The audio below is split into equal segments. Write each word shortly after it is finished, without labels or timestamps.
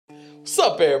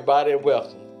Sup, everybody, and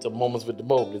welcome to Moments with the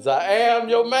Mobleys. I am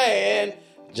your man,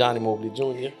 Johnny Mobley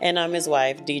Jr. And I'm his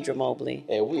wife, Deidre Mobley.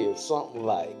 And we are something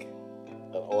like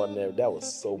an ordinary. That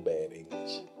was so bad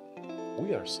English.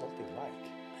 We are something like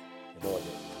an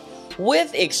ordinary.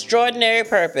 With extraordinary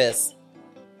purpose.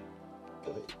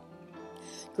 Go ahead.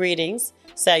 Greetings,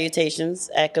 salutations,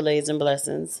 accolades, and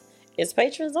blessings. Is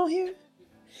patrons on here?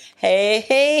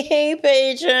 Hey,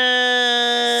 patrons!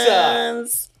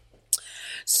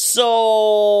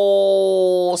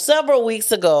 So, several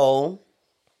weeks ago,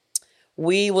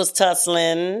 we was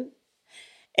tussling,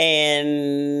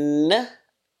 and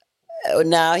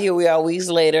now here we are weeks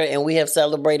later, and we have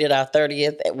celebrated our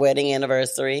 30th wedding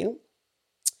anniversary.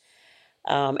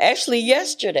 Actually,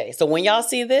 yesterday. So when y'all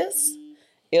see this,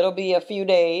 it'll be a few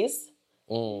days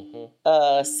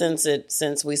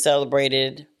since we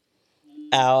celebrated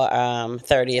our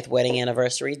 30th wedding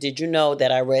anniversary. Did you know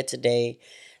that I read today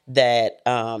that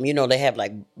they have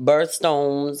like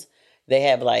birthstones, they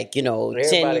have like,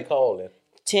 Everybody calling.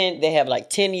 10 they have like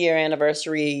 10-year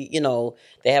anniversary,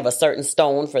 they have a certain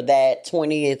stone for that,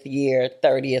 20th year,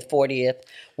 30th, 40th.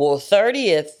 Well,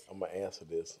 30th. I'm gonna answer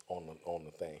this on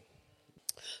the thing.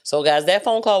 So, guys, that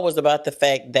phone call was about the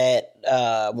fact that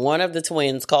one of the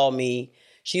twins called me.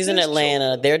 She's in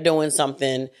Atlanta. They're doing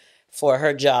something for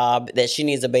her job that she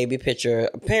needs a baby picture.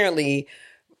 Apparently,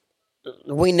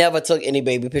 we never took any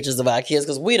baby pictures of our kids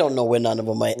because we don't know where none of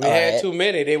them are. We had too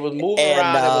many. They was moving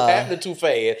around. It was happening too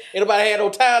fast. Anybody had no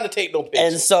time to take no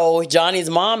pictures. And so Johnny's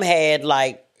mom had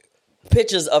like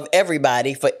pictures of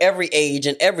everybody for every age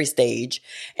and every stage.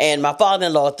 And my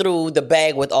father-in-law threw the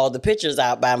bag with all the pictures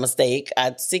out by mistake.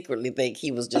 I secretly think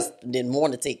he was just didn't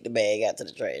want to take the bag out to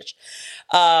the trash.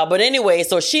 But anyway,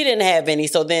 so she didn't have any.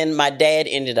 So then my dad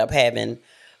ended up having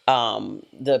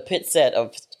the pit set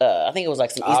of, I think it was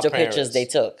like some Easter pictures they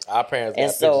took. Our parents got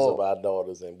pictures of our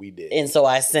daughters and we did. And so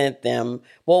I sent them,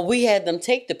 we had them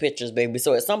take the pictures, baby.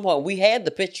 So at some point we had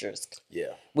the pictures. Yeah.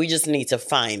 We just need to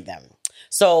find them.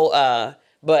 So,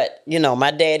 but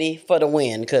my daddy for the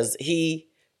win, because he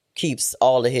keeps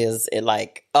all of his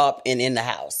like up and in the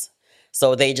house.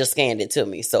 So they just scanned it to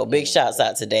me. So big shouts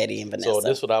out to Daddy and Vanessa. So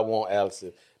this is what I want,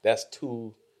 Allison. That's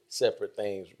two separate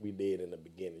things we did in the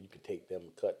beginning. You could take them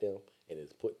and cut them and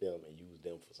just put them and use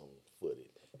them for some footage.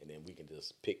 And then we can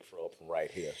just pick from right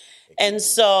here. And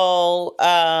so,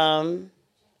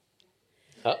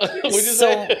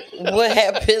 what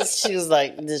happens? She was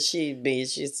like,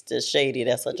 she's just shady.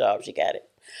 That's her job. She got it.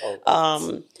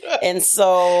 Oh. And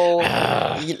so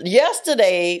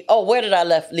yesterday, where did I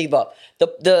leave up?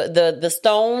 The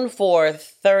stone for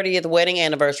 30th wedding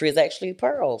anniversary is actually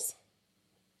pearls.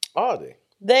 Are they?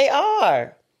 They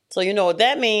are. So you know what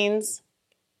that means?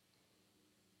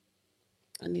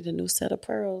 I need a new set of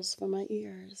pearls for my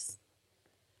ears.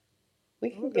 We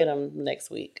can get them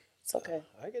next week. It's okay.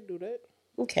 I can do that.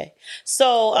 Okay.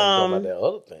 So about that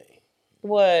other thing.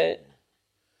 What?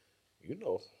 We ain't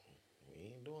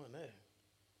doing that.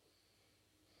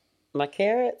 My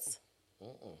carrots?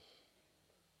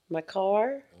 My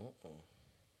car?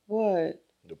 What?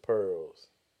 The pearls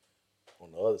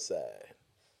on the other side.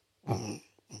 Ain't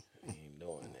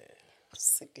doing that. I'm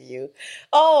sick of you.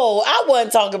 Oh, I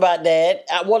wasn't talking about that.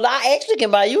 I actually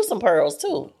can buy you some pearls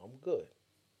too. I'm good.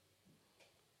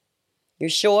 You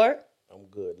sure? I'm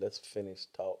good. Let's finish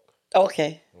talk.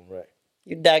 Okay. All right.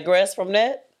 You digress from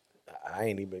that? I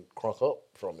ain't even crunk up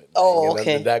from it. Oh,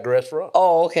 okay. To digress from.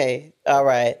 Oh, okay. All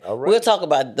right. Right. We'll talk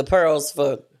about the pearls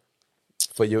for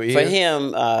your ears. For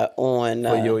him on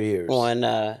for your ears on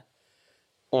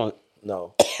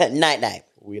no night.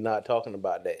 We're not talking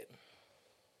about that.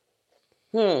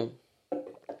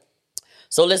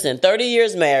 So listen, 30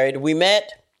 years married. We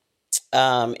met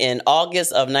in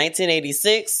August of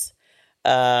 1986.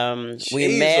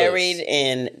 We married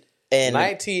in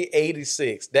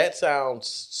 1986. That sounds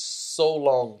so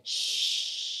long.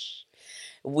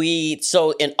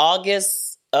 So in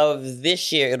August of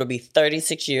this year, it'll be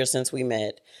 36 years since we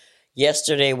met.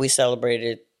 Yesterday, we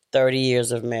celebrated 30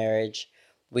 years of marriage.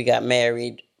 We got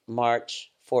married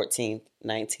March 14th,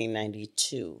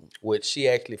 1992. Which she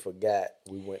actually forgot.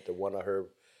 We went to one of her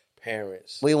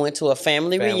parents. We went to a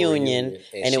family reunion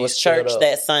and it was church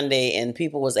that Sunday, and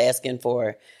people was asking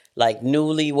for like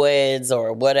newlyweds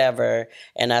or whatever.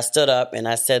 And I stood up and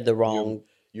I said the wrong.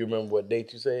 You remember what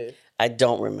date you said? I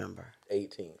don't remember.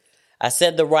 18th. I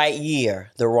said the right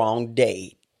year, the wrong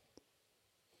date.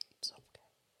 It's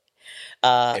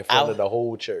okay. In front of the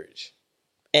whole church.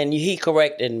 And he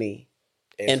corrected me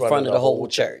in front of the whole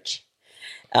church.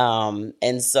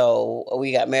 And so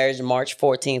we got married March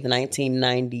 14th,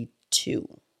 1992.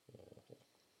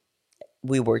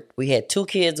 We had 2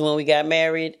 kids when we got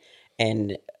married,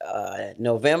 And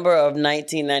November of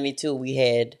 1992, we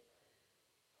had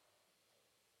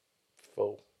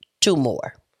 4. 2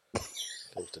 more.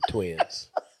 Those the twins.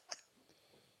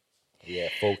 We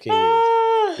had 4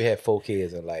 kids. We had 4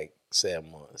 kids in like 7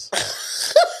 months.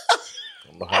 I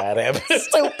don't know how that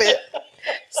happened.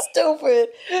 Stupid.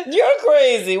 You're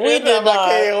crazy. We Every did time not.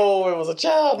 I came home, it was a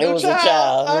child. It was a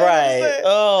child. I Right. understand.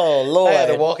 Oh, Lord. I had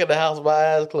to walk in the house with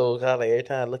my eyes closed. I like every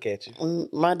time I look at you.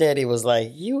 My daddy was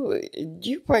like, you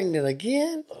pregnant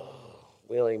again?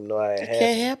 We don't even know how it Can't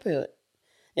happened. happen.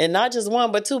 And not just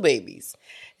 1, but 2 babies.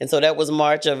 And so that was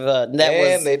March of, And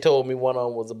they told me one of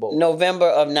them was a boy. November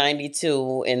of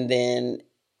 92. And then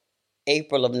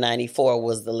April of 94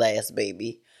 was the last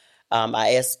baby.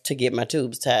 I asked to get my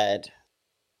tubes tied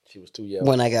She was too young.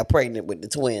 when I got pregnant with the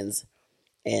twins.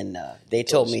 And they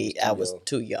told she me was too I was young.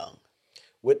 too young.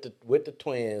 With the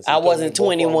twins. I wasn't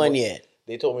 21 yet.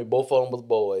 They told me both of them was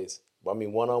boys. I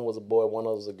mean, one of them was a boy, one of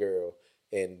them was a girl.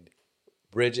 And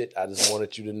Bridget, I just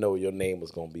wanted you to know your name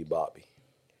was going to be Bobby.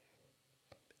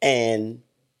 And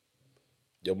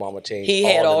Your mama changed he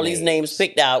had the all these names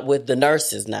picked out with the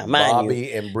nurses now, mind Bobby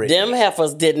you. and Brittany. Them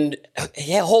heifers didn't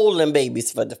hold them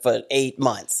babies for 8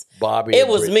 months. Bobby It and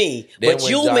was Brittany. me. Then But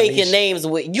when you Johnny making Sh- names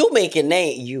with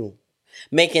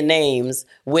making names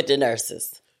with the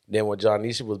nurses. Then when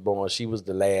Johnisha was born, she was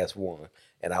the last one.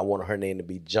 And I wanted her name to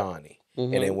be Johnny.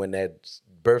 Mm-hmm. And then when that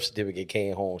birth certificate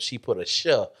came home, she put a sh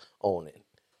on it.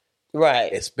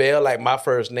 Right. It spelled like my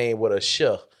first name with a sh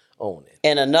on it.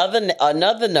 And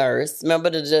another nurse, remember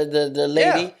the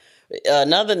lady?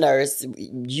 Another nurse,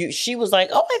 she was like,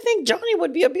 "Oh, I think Johnny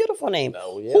would be a beautiful name."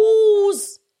 Oh, yeah.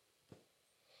 Whose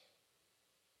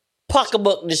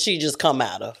pocketbook did she just come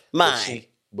out of? Mine.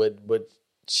 But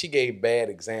she gave bad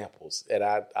examples, and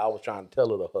I was trying to tell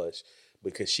her to hush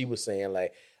because she was saying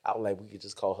like, I was like, we could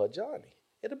just call her Johnny.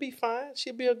 It'll be fine.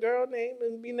 She'll be a girl name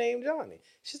and be named Johnny.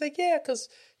 She's like, yeah, because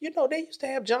they used to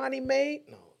have Johnny made.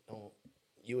 No, don't.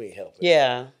 You ain't helping.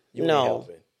 Yeah. You ain't No.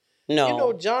 helping.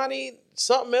 No. Johnny,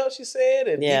 something else she said,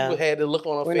 and Yeah. people had to look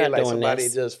on her We're face not like doing somebody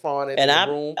this. just falling into And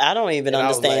the room. I don't even And I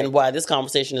was understand like- why this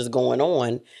conversation is going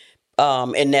on.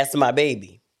 And that's my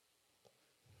baby.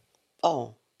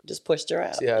 Oh, just pushed her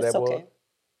out. See how It's that was? okay.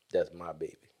 That's my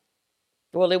baby.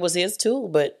 Well, it was his too,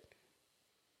 but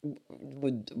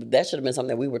that should have been something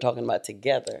that we were talking about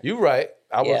together. You right.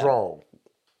 I was Yeah. wrong.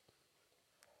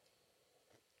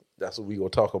 That's what we gonna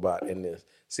talk about in this.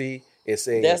 See, it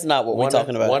says That's not what we're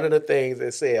talking about. One of the things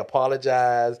it say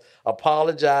apologize.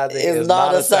 Apologizing It's is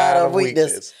not a sign of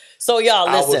weakness. So y'all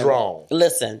I listen. was wrong.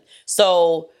 Listen.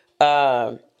 So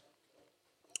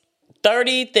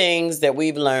 30 things that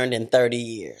we've learned in 30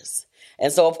 years.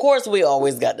 And so, of course, we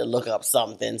always got to look up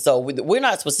something. So we're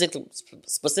not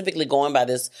specifically going by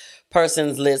this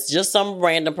person's list, just some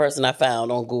random person I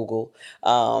found on Google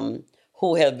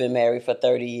who have been married for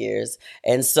 30 years.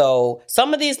 And so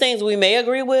some of these things we may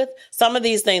agree with, some of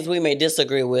these things we may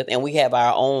disagree with, and we have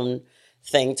our own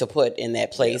thing to put in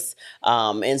that place.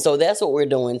 And so that's what we're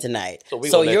doing tonight. So we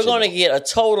So gonna let you're you going to know. get a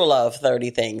total of 30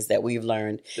 things that we've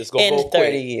learned It's gonna in go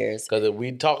 30 quick. years. Because if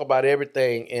we talk about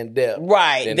everything in depth,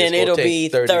 Right, then then it's gonna it'll take be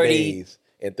 30 30 days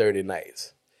and 30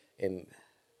 nights, and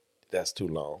that's too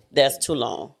long. That's too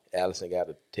long. Allison got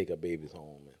to take her babies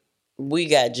home, and We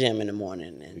got gym in the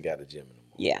morning. we And got a gym in the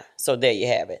morning. yeah, so there you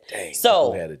have it. Dang,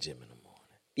 So who had a gym in the morning?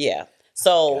 yeah,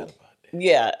 so Forgot about that.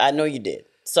 yeah, I know you did.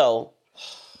 So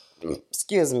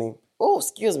excuse me. Oh,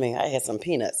 excuse me. I had some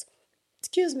peanuts.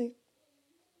 Excuse me.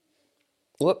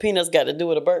 What peanuts got to do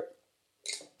with a burp?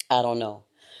 I don't know.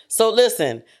 So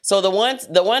listen. So the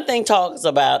one thing talks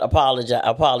about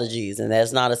apologies, and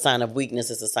that's not a sign of weakness.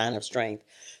 It's a sign of strength.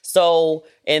 So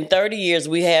in 30 years,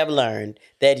 we have learned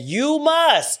that you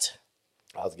must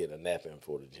getting a nap in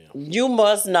for the gym. you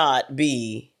must not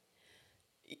be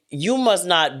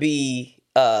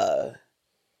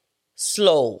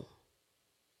slow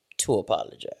to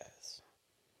apologize.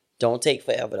 Don't take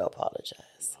forever to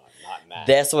apologize. Not now.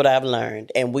 That's what I've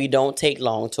learned. And we don't take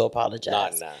long to apologize.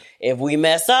 Not now. If we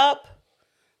mess up,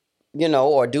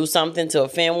 or do something to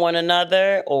offend one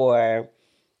another, or,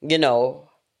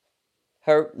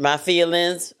 hurt my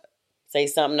feelings, say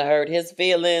something to hurt his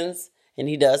feelings, and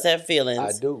he does have feelings.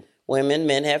 I do.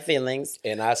 Men have feelings.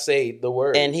 And I say the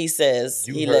word. And he says,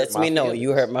 You he hurt lets my me know feelings.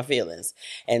 you hurt my feelings.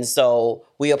 And so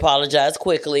we apologize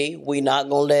quickly. We not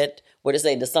going to let,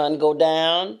 the sun go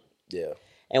down. Yeah.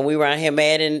 And we were out here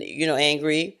mad and,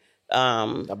 angry.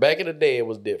 Now, back in the day, it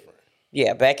was different.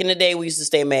 Yeah, back in the day, we used to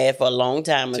stay mad for a long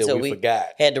time until we forgot.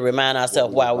 had to remind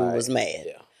ourselves why we Right. was mad.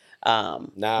 Yeah. But Nah,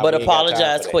 we ain't got time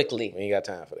apologize for that. quickly. We ain't got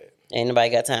time for that. Ain't nobody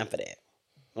got time for that.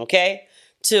 Okay?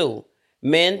 2,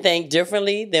 Men think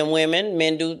differently than women.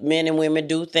 Men and women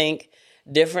do think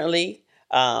differently.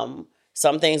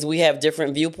 Some things we have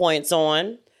different viewpoints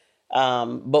on.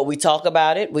 But we talk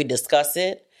about it, we discuss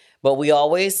it, but we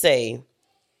always say,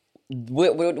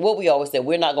 what we always say,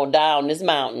 we're not going to die on this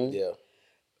mountain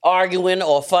arguing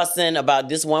or fussing about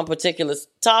this one particular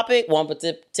topic, one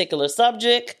particular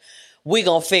subject. We're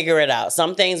going to figure it out.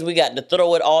 Some things we got to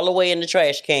throw it all the way in the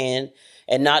trash can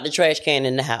and not the trash can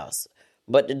in the house,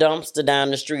 but the dumpster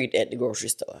down the street at the grocery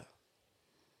store.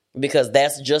 Because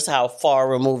that's just how far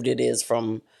removed it is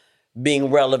from being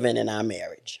relevant in our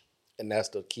marriage. And that's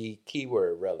the key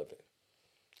word, relevant.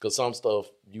 Because some stuff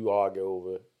you argue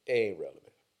over ain't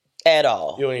relevant. At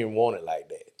all. You don't even want it like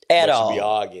that. At all. You be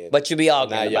arguing. But you be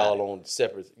arguing now about y'all on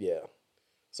separate,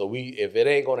 So if it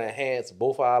ain't going to enhance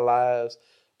both our lives,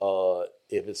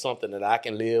 if it's something that I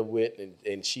can live with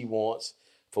and she wants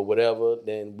for whatever,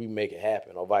 then we make it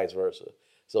happen, or vice versa.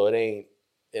 So it ain't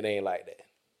like that.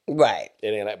 Right. It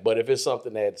ain't like. But if it's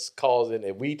something that's causing,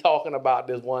 if we talking about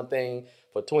this one thing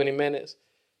for 20 minutes,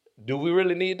 do we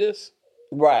really need this?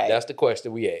 Right. That's the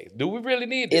question we ask. Do we really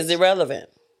need this? Is it relevant?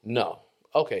 No.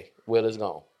 Okay. Well, it's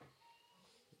gone.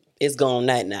 It's gone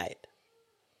night.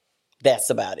 That's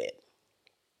about it.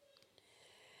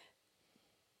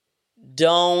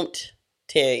 Don't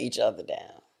tear each other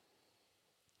down.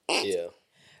 Yeah.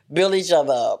 Build each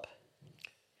other up.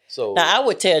 So now, I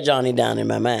would tear Johnny down in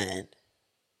my mind.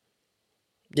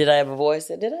 Did I ever voice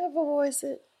it?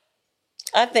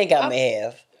 I think I may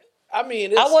have. I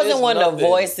mean, I wasn't one nothing, to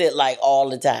voice it like all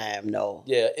the time, no.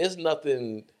 Yeah, it's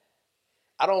nothing.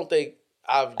 I don't think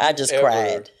I just ever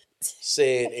cried.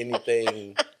 said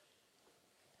anything.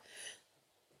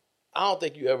 I don't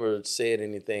think you ever said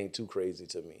anything too crazy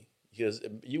to me, because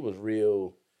you was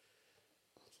real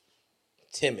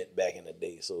timid back in the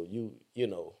day. So you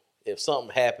know, if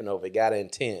something happened or if it got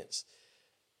intense,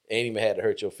 ain't even had to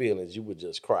hurt your feelings, you would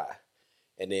just cry.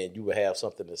 And then you would have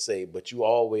something to say, but you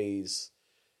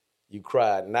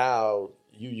cried. Now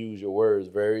you use your words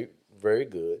very, very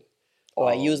good. Oh,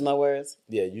 I use my words?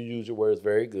 Yeah, you use your words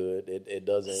very good. It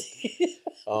doesn't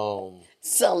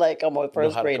sound like I'm a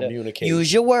first grader. Communicate.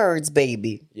 Use your words,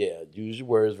 baby. Yeah, use your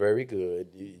words very good.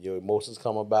 Your emotions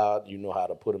come about. You know how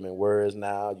to put them in words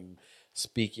now. You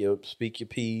speak your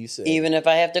piece. Even if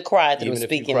I have to cry through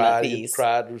speaking my piece. You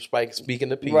cry through speaking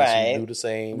the piece. Right. You do the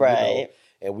same. Right.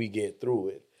 And we get through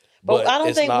it. But I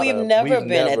don't think we've never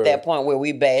been at that point where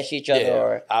we bash each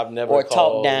other or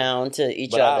talk down to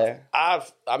each other. I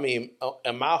mean,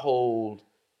 and the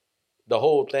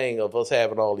whole thing of us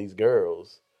having all these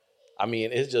girls, I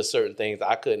mean, it's just certain things.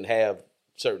 I couldn't have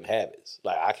certain habits.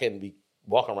 Like, I couldn't be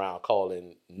walking around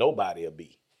calling nobody a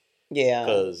B. Yeah.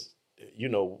 Because,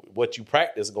 what you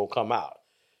practice is going to come out.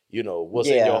 What's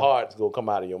in your heart is going to come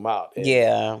out of your mouth.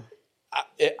 And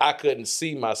I couldn't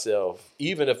see myself,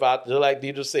 even if just like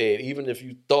Deidre said, even if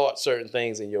you thought certain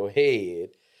things in your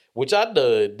head, which I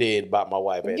did about my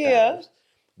wife at times,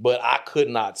 but I could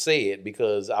not say it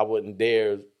because I wouldn't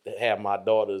dare have my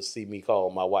daughters see me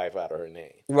call my wife out of her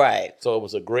name. Right. So it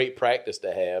was a great practice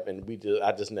to have, and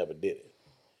I just never did it.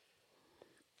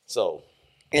 So.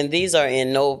 And these are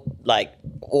in no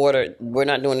order. We're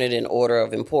not doing it in order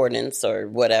of importance or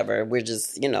whatever. We're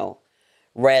just,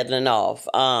 rattling off.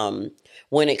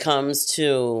 When it comes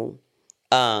to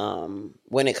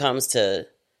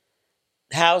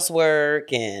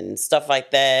housework and stuff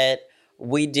like that,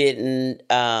 we didn't.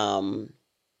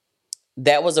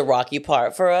 That was a rocky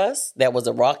part for us. That was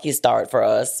a rocky start for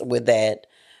us with that.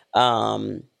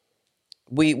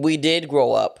 We did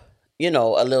grow up, a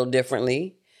little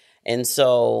differently, and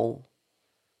so,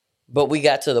 but we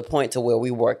got to the point to where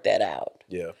we worked that out.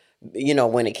 Yeah.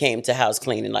 When it came to house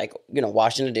cleaning,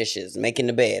 washing the dishes, making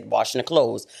the bed, washing the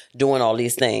clothes, doing all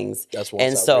these things. That's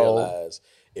once I realized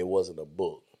it wasn't a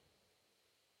book.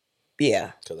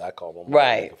 Yeah. Because I called my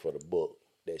mom looking for the book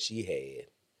that she had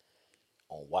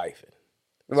on wifing.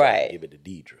 So I give it to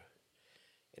Deidre.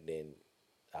 And then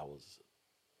I was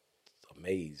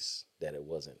amazed that it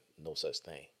wasn't no such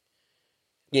thing.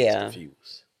 I was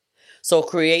confused. So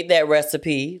create that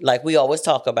recipe, like we always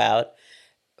talk about,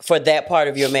 for that part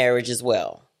of your marriage as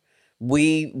well.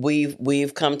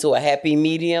 We've come to a happy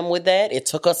medium with that. It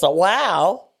took us a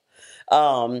while,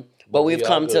 but we've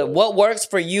come to what works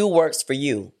for you works for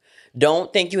you.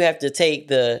 Don't think you have to take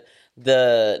the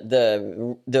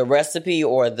recipe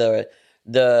or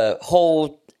the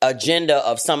whole agenda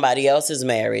of somebody else's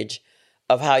marriage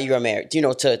of how you're married.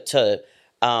 To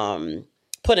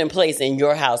put in place in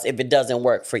your house if it doesn't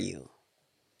work for you.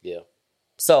 Yeah.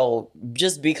 So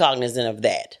just be cognizant of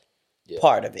that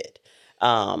part of it.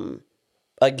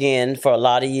 again, for a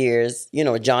lot of years,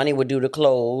 Johnny would do the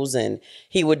clothes and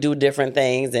he would do different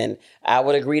things, and I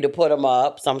would agree to put them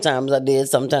up. Sometimes I did,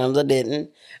 sometimes I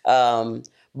didn't.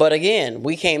 But again,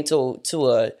 we came to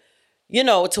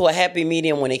a happy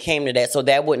medium when it came to that. So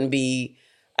that wouldn't be,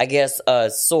 I guess, a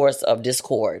source of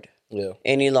discord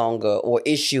any longer or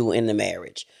issue in the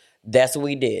marriage. That's what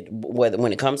we did.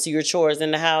 When it comes to your chores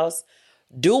in the house,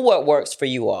 do what works for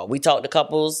you all. We talk to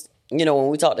couples, when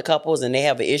we talk to couples and they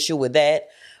have an issue with that,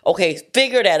 okay,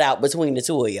 figure that out between the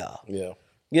two of y'all. Yeah.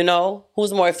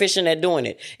 Who's more efficient at doing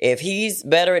it? If he's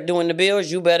better at doing the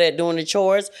bills, you better at doing the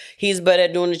chores. He's better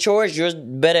at doing the chores, you're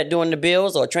better at doing the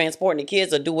bills or transporting the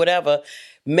kids or do whatever.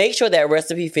 Make sure that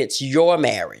recipe fits your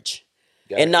marriage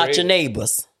and not your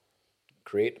neighbor's.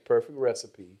 Create the perfect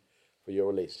recipe for your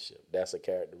relationship. That's a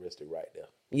characteristic right there.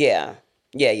 Yeah.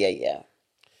 Yeah.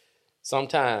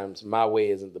 Sometimes my way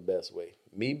isn't the best way.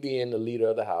 Me being the leader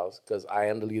of the house, because I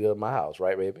am the leader of my house,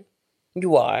 right, baby?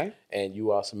 You are. And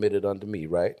you are submitted unto me,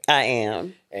 right? I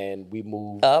am. And we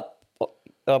move up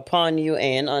upon you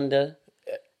and under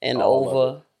and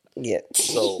over. Yeah.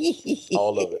 So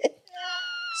all of it.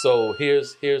 So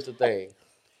here's the thing.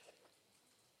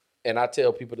 And I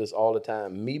tell people this all the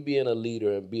time. Me being a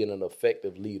leader and being an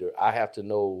effective leader, I have to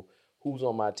know who's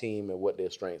on my team and what their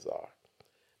strengths are.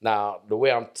 Now, the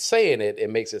way I'm saying it, it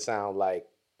makes it sound like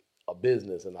a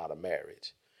business and not a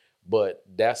marriage. But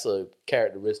that's a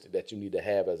characteristic that you need to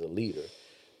have as a leader.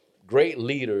 Great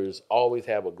leaders always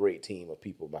have a great team of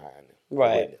people behind them.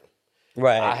 Right.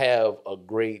 I have a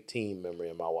great team member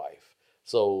in my wife.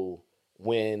 So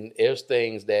when there's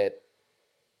things that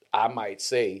I might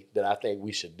say that I think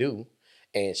we should do,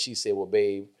 and she said, well,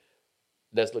 babe,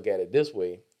 let's look at it this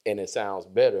way, and it sounds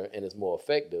better and it's more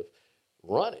effective,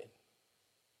 run it.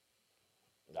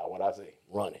 Not what I say,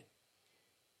 run it.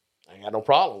 I ain't got no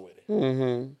problem with it.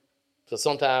 Mm-hmm. So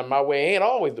sometimes my way ain't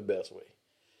always the best way.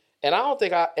 And I don't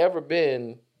think I ever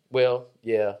been,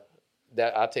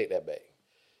 that I take that back.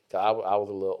 Cause I was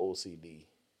a little OCD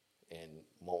and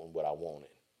wanting what I wanted.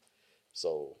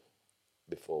 So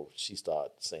before she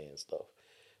started saying stuff.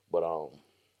 But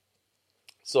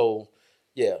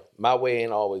my way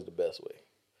ain't always the best way.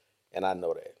 And I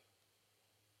know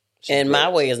that. My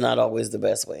way is not always the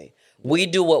best way. We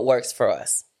do what works for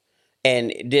us.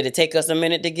 And did it take us a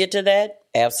minute to get to that?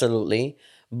 Absolutely.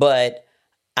 But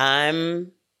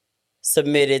I'm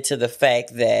submitted to the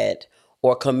fact that,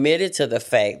 or committed to the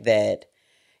fact that,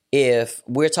 if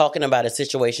we're talking about a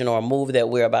situation or a move that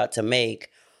we're about to make,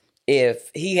 if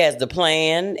he has the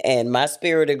plan and my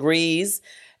spirit agrees,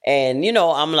 and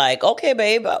I'm like, okay,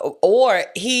 babe, or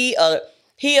he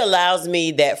allows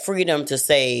me that freedom to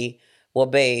say, well,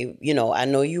 babe, I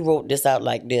know you wrote this out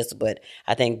like this, but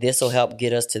I think this will help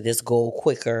get us to this goal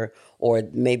quicker, or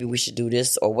maybe we should do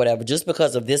this or whatever, just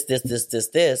because of this.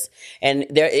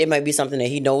 And it might be something that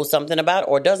he knows something about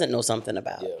or doesn't know something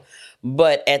about. Yeah.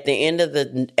 But at the end of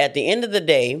the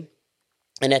day,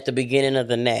 and at the beginning of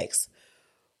the next,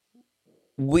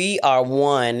 we are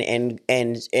one and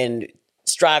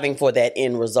striving for that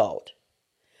end result.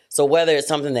 So whether it's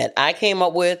something that I came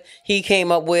up with, he came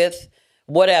up with,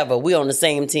 whatever, we on the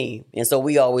same team. And so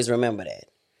we always remember that.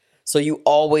 So you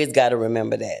always got to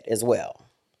remember that as well.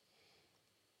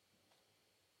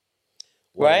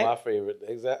 One of my favorite,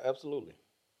 absolutely.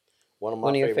 One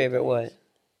of your favorite what?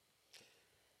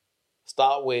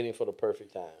 Stop waiting for the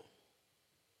perfect time.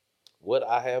 What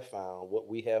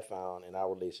we have found in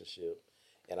our relationship,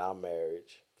 in our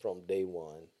marriage, from day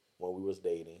one, when we was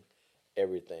dating,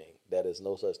 everything, that is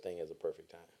no such thing as a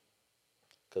perfect time.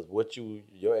 Because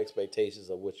your expectations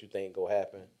of what you think go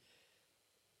happen,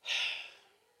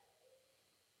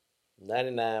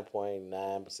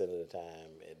 99.9% of the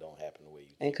time, it don't happen the way you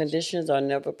think. And conditions are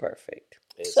never perfect.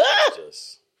 It's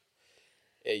just,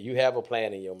 you have a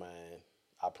plan in your mind.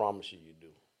 I promise you do.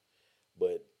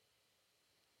 But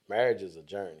marriage is a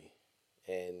journey.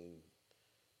 And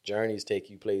journeys take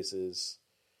you places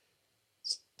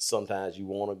sometimes you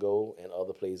want to go, and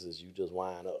other places you just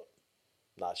wind up.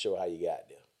 Not sure how you got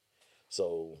there.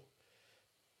 So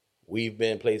we've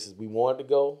been places we wanted to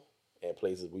go and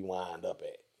places we wind up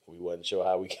at. We wasn't sure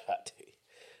how we got there.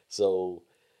 So,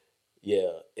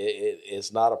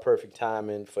 it's not a perfect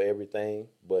timing for everything,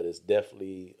 but it's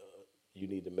definitely you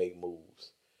need to make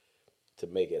moves to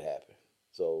make it happen.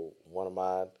 So one of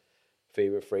my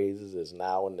favorite phrases is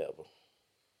now or never.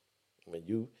 When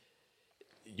you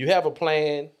have a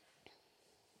plan,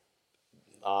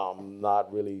 I'm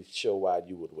not really sure why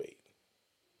you would wait.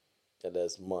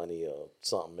 Unless money or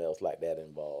something else like that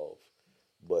involved.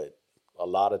 But a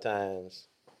lot of times,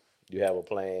 you have a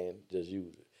plan, just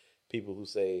use it. People who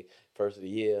say, first of the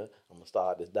year, I'm going to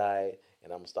start this diet,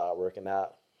 and I'm gonna start working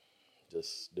out,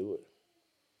 just do it.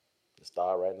 Just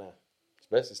start right now.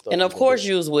 Especially stuff. And of course,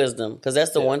 use wisdom, because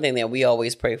that's the one thing that we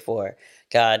always pray for.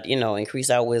 God, increase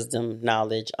our wisdom,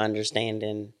 knowledge,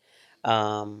 understanding.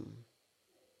 But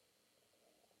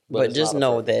just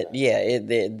know that,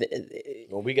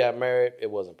 when we got married,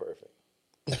 it wasn't perfect.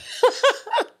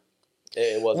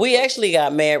 It wasn't. We actually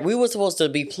got married. We were supposed to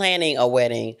be planning a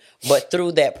wedding, but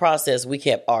through that process, we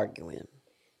kept arguing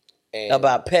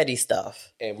about petty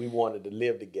stuff. And we wanted to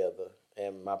live together,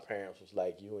 and my parents was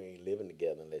like, "You ain't living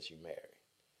together unless you marry."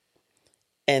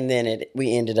 And then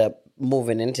we ended up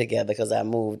moving in together because I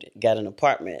got an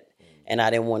apartment, and I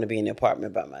didn't want to be in the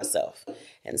apartment by myself,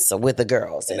 and so with the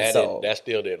girls, and that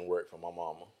still didn't work for my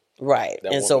mama. Right.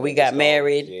 And so we got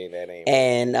married,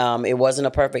 and it wasn't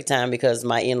a perfect time because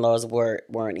my in-laws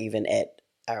weren't even at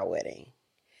our wedding.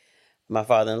 My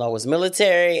father-in-law was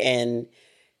military, and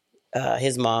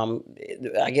his mom,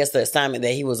 I guess the assignment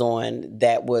that he was on,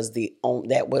 that was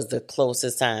the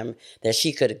closest time that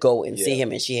she could go and see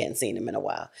him, and she hadn't seen him in a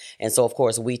while. And so, of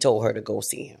course, we told her to go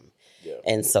see him. Yeah.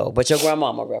 And so, but your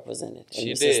grandmama represented, and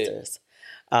your sisters.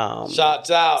 Shouts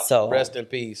out. So, rest in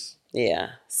peace.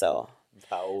 Yeah. So.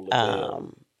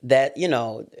 That,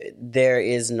 there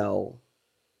is no,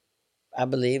 I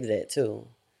believe that too,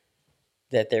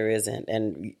 that there isn't.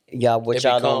 And y'all, what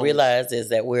y'all don't realize is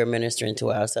that we're ministering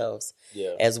to ourselves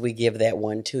as we give that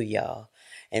one to y'all.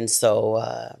 And so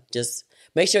just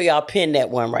make sure y'all pin that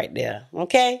one right there.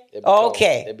 Okay?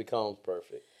 It becomes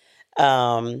perfect.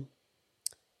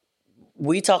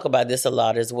 We talk about this a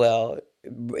lot as well,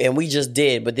 and we just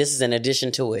did, but this is in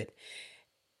addition to it.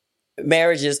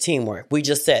 Marriage is teamwork. We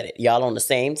just said it. Y'all on the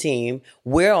same team.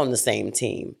 We're on the same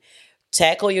team.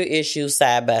 Tackle your issues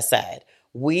side by side.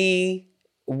 We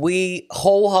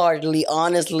wholeheartedly,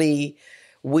 honestly,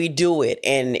 we do it.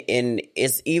 And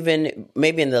it's even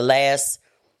maybe in the last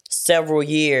several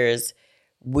years,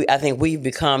 I think we've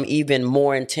become even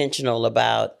more intentional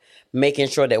about making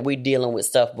sure that we're dealing with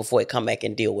stuff before it come back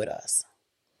and deal with us.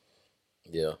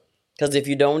 Yeah. Because if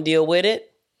you don't deal with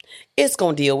it, it's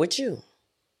going to deal with you.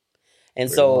 And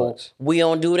so we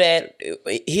don't do that.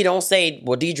 He don't say,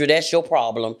 well, Deidre, that's your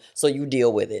problem, so you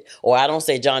deal with it. Or I don't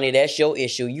say, Johnny, that's your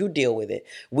issue, you deal with it.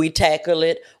 We tackle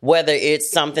it, whether it's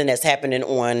something that's happening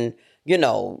on,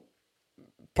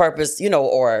 purpose,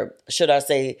 or should I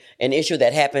say an issue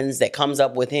that happens that comes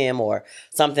up with him, or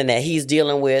something that he's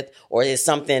dealing with, or it's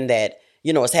something that,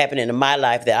 is happening in my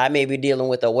life that I may be dealing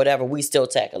with or whatever, we still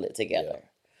tackle it together.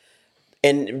 Yeah.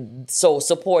 And so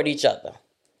support each other.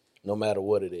 No matter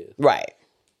what it is. Right.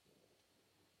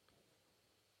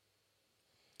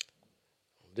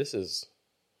 This is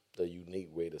the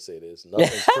unique way to say this.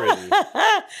 Nothing pretty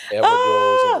ever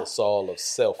grows in the soil of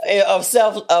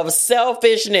of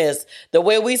selfishness. The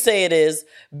way we say it is,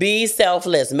 be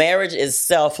selfless. Marriage is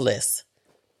selfless.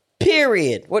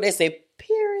 Period. What they say?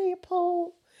 Period,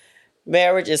 Paul.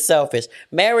 Marriage is selfish.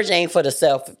 Marriage ain't for the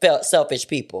selfish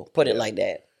people. Put it like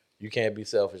that. You can't be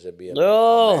selfish and be in a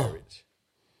marriage.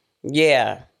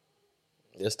 Yeah.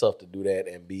 It's tough to do that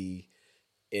and be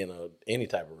in any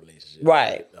type of relationship.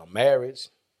 Right. A marriage.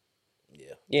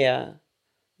 Yeah.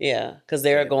 Yeah. Because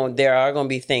there are going to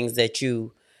be things that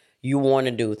you want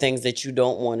to do, things that you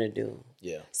don't want to do.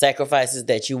 Yeah. Sacrifices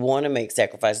that you want to make,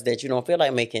 sacrifices that you don't feel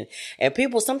like making. And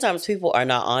sometimes people are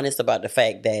not honest about the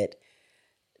fact that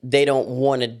they don't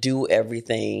want to do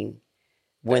everything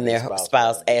when their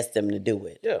spouse asks them to do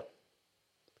it. Yeah.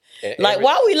 Why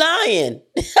are we lying?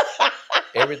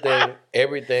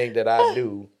 everything that I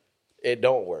do, it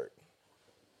don't work.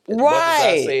 As right. much as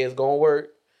I say it's gonna work,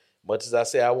 much as I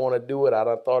say I want to do it, I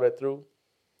done thought it through.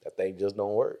 That thing just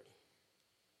don't work.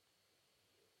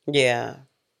 Yeah.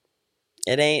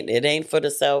 It ain't for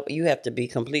the self. You have to be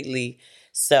completely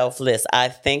selfless. I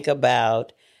think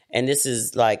about, and this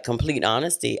is like complete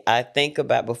honesty, I think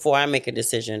about before I make a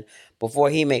decision, before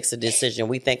he makes a decision,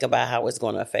 we think about how it's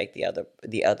going to affect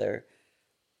the other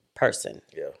person.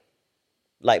 Yeah.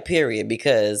 Like, period,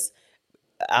 because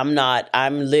I'm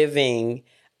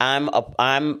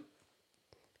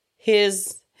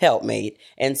his helpmate.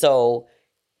 And so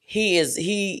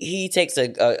he takes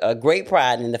a great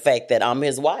pride in the fact that I'm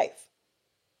his wife.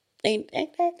 Ain't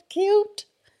that cute?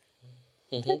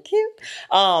 Mm-hmm. That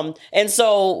cute. And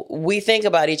so we think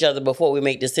about each other before we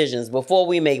make decisions, before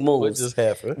we make moves. What just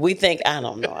happened? We think, I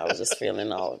don't know, I was just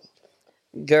feeling all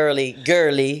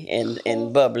girly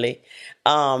and bubbly.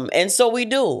 And so we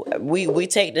do. We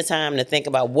take the time to think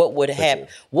about what would happen.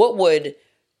 What would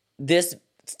this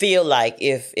feel like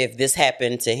if this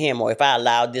happened to him, or if I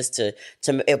allowed this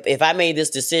if I made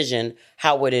this decision,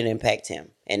 how would it impact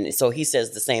him? And so he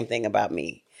says the same thing about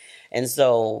me. And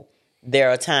so there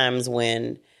are times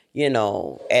when,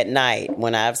 at night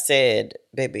when I've said,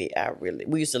 baby,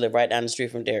 we used to live right down the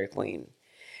street from Dairy Queen.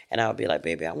 And I would be like,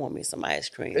 baby, I want me some ice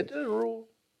cream. It's just a rule.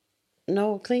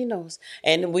 No, clean those.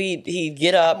 And he'd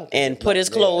get up and put his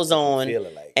clothes on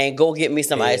and go get me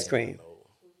some ice cream.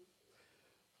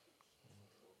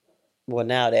 Well,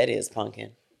 now that is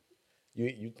punkin'.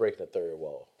 You break the third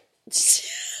wall.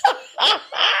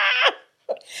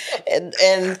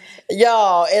 and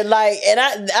y'all,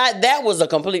 I that was a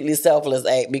completely selfless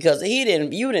act because you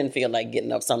didn't feel like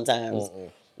getting up sometimes.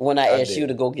 When I asked you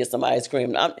to go get some ice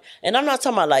cream. I'm not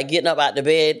talking about like getting up out of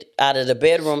the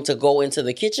bedroom to go into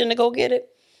the kitchen to go get it.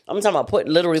 I'm talking about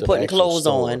putting clothes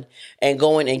on and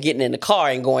going and getting in the car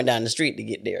and going down the street to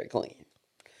get Dairy Queen.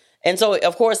 And so,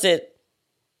 of course, it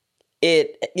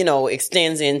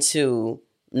extends into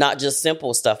not just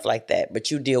simple stuff like that, but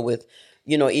you deal with,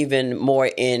 even more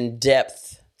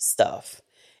in-depth stuff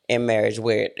in marriage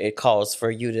where it calls for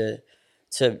you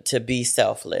to be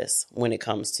selfless when it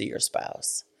comes to your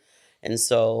spouse. And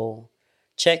so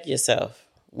check yourself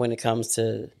when it comes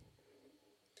to...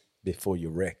 Before you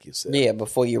wreck yourself. Yeah,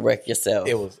 before you wreck yourself.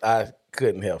 I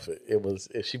couldn't help it. It was,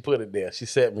 if she put it there, she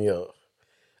set me up.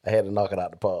 I had to knock it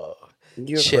out the park.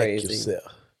 Check crazy.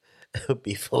 Yourself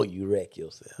before you wreck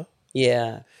yourself.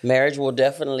 Yeah. Marriage will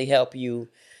definitely help you.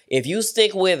 If you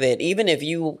stick with it, even if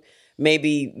you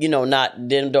maybe,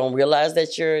 don't realize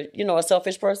that you're, a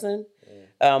selfish person.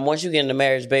 Once you get into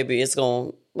marriage, baby, it's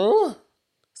going to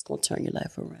turn your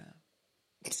life around.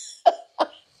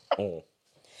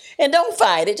 And don't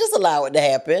fight it. Just allow it to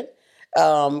happen.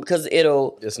 Because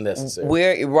it's necessary.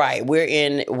 We're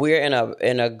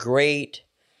in a great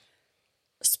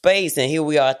space, and here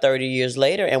we are 30 years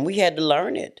later, and we had to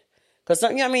learn it. Because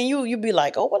you'd be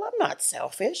like, oh well, I'm not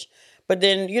selfish, but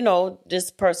then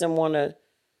this person want to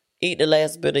eat the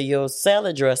last bit of your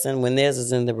salad dressing when theirs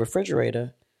is in the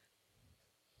refrigerator.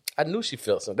 I knew she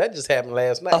felt something. That just happened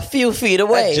last night. A few feet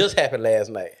away. That just happened last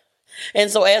night. And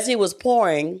so as he was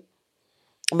pouring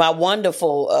my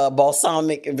wonderful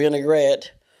balsamic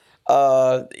vinaigrette,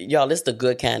 y'all, this is the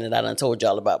good kind that I done told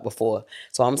y'all about before.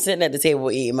 So I'm sitting at the table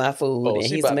eating my food, and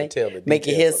he's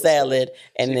making his salad,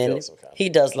 and then he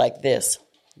does like this.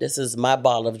 This is my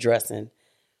bottle of dressing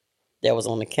that was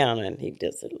on the counter, and he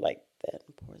does it like that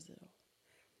and pours it on.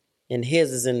 And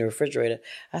his is in the refrigerator.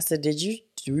 I said, did you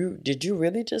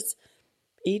really just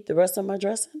eat the rest of my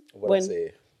dressing? What I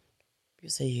said? You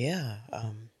say, yeah.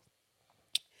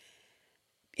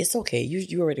 It's okay.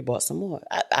 You already bought some more.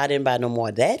 I didn't buy no more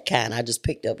of that kind. I just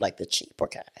picked up like the cheaper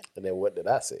kind. And then what did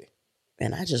I say?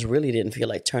 And I just really didn't feel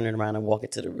like turning around and walking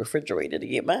to the refrigerator to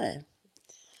get mine.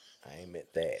 I ain't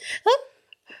meant that. Huh?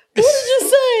 What did you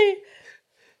say?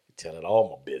 Telling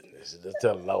all my business. Just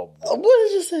telling all my business. What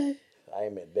did you say? I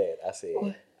ain't meant that. I said,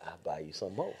 I'll buy you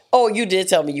some more. Oh, you did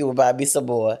tell me you would buy me some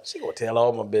more. She gonna tell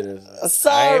all my business.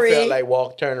 Sorry. I ain't felt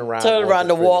like turn around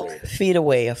to walk a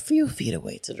few feet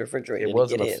away to the refrigerator. It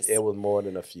wasn't. It was more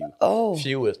than a few. Oh,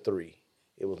 few is 3.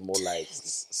 It was more like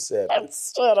 7.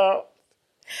 Shut up.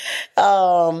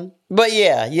 But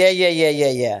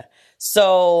yeah.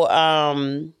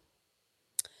 So,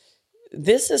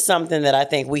 this is something that I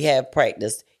think we have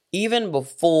practiced even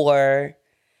before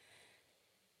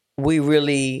we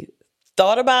really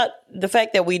thought about the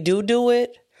fact that we do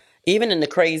it, even in the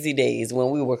crazy days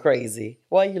when we were crazy.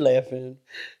 Why are you laughing?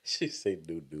 She said,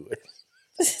 do it.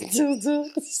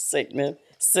 Sickening,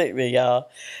 y'all.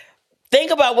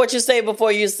 Think about what you say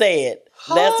before you say it.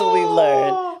 That's what we've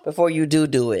learned. Before you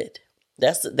do it.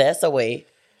 That's a way.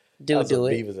 Do it.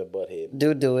 Beavis and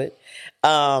Butthead. Do it.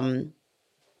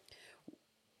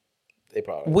 They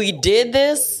probably we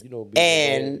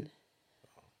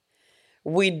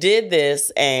did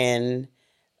this, and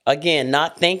again,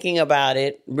 not thinking about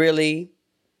it, really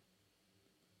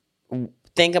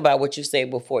think about what you say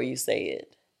before you say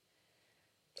it.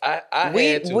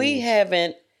 We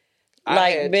haven't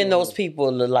been those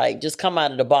people to like just come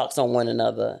out of the box on one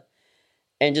another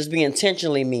and just be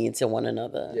intentionally mean to one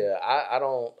another. Yeah, I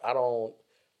don't.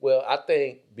 Well, I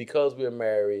think because we're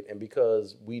married and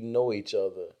because we know each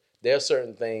other, there are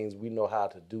certain things we know how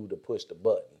to do to push the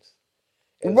buttons.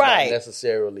 It's right. Not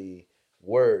necessarily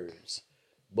words,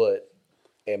 but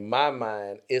in my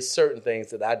mind, it's certain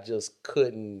things that I just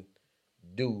couldn't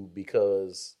do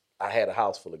because I had a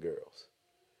house full of girls.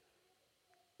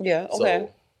 Yeah, okay.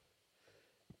 So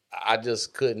I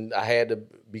just couldn't. I had to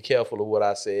be careful of what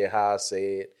I said, how I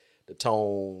said, the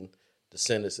tone, the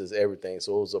sentences, everything.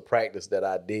 So it was a practice that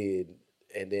I did,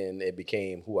 and then it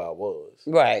became who I was.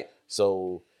 Right.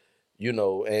 So,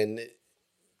 and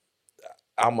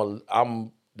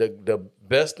I'm the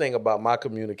best thing about my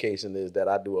communication is that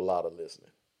I do a lot of listening.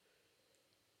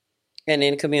 And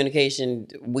in communication,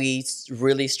 we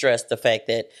really stress the fact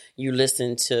that you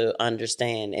listen to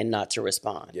understand and not to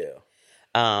respond. Yeah.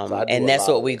 And that's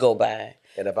what we go by.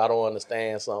 And if I don't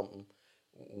understand something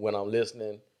when I'm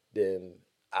listening, then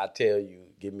I tell you,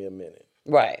 give me a minute.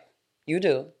 Right. You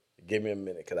do. Give me a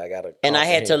minute because I got to. And I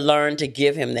had to learn to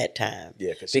give him that time.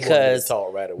 Yeah, because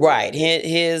talk right away. Right.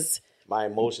 His my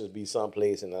emotions be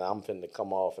someplace, and then I'm finna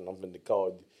come off, and I'm finna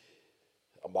call.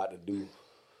 I'm about to do,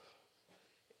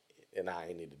 and I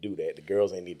ain't need to do that. The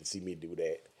girls ain't need to see me do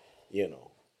that. You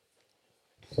know,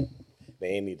 they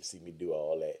ain't need to see me do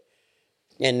all that.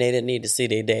 And they didn't need to see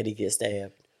their daddy get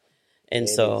stabbed. And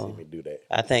so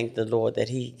I thank the Lord that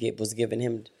he was giving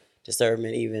him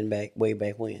discernment even way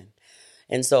back when.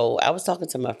 And so I was talking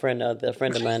to my friend, a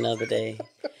friend of mine the other day,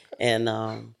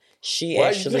 and she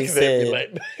actually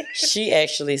said,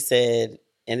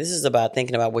 and this is about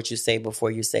thinking about what you say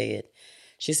before you say it.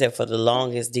 She said, for the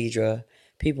longest, Deidre,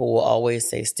 people will always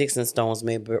say, sticks and stones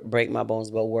may break my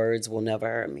bones, but words will never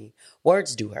hurt me.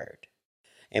 Words do hurt.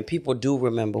 And people do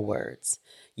remember words.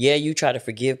 Yeah, you try to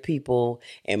forgive people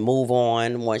and move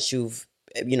on once you've,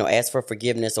 asked for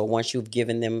forgiveness or once you've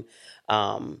given them,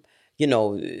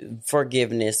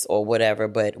 forgiveness or whatever.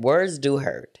 But words do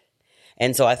hurt.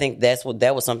 And so I think that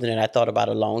was something that I thought about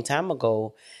a long time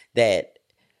ago, that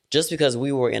just because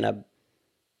we were in a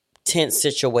tense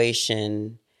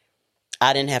situation,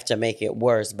 I didn't have to make it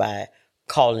worse by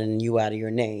calling you out of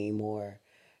your name or,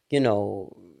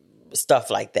 stuff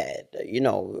like that.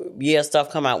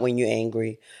 Stuff come out when you're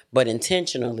angry, but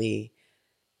intentionally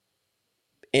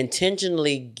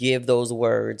give those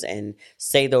words and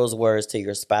say those words to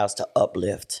your spouse to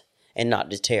uplift and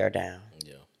not to tear down.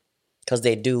 Yeah. Because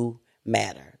they do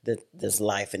matter. There's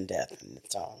life and death in the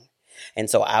tongue. And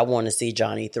so I want to see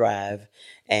Johnny thrive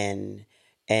and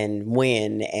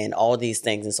win and all these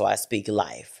things. And so I speak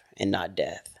life and not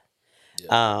death.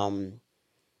 Yeah.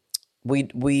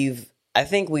 I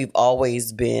think we've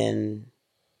always been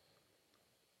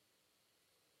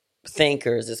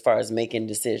thinkers as far as making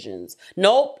decisions.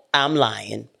 Nope, I'm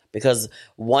lying, because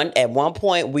at one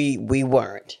point we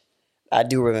weren't. I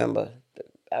do remember.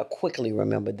 I quickly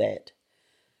remember that,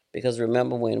 because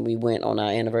remember when we went on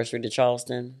our anniversary to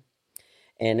Charleston,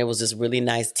 and it was this really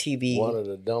nice TV. One of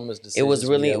the dumbest decisions it was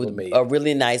really we ever made. A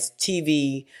really nice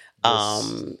TV.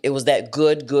 It was that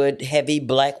good heavy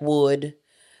black wood.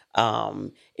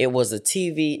 It was a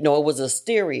TV. No, it was a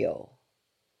stereo.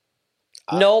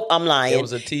 Nope, I'm lying. It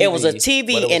was a TV. It was a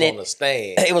TV, and on a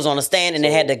stand. It was on a stand, and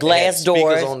it had the glass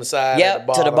doors on the side. Yep,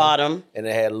 to the bottom, and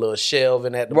it had a little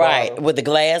shelving at the bottom. Right, with the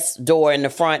glass door in the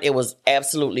front. It was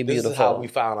absolutely beautiful. This is how we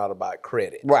found out about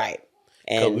credit. Right,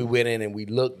 because we went in and we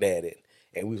looked at it,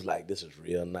 and we was like, "This is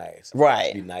real nice. Right,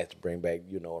 it'd be nice to bring back."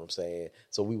 You know what I'm saying?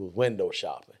 So we was window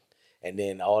shopping, and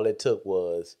then all it took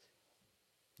was,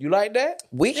 "You like that?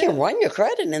 We can run your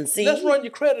credit and see. Let's run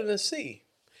your credit and see."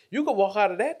 You could walk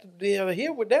out of that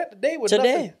here with that today with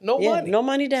nothing, money. No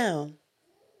money down.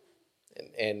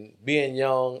 And being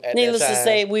young at Needless that time, to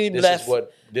say, we left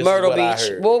Myrtle Beach. I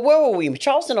heard. Well, where were we?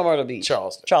 Charleston or Myrtle Beach?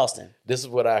 Charleston. This is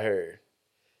what I heard.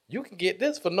 You can get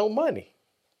this for no money.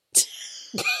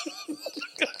 That's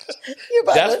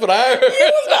what I heard. You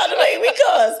was about to make me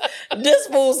cuss. This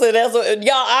fool said that's what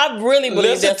y'all. I really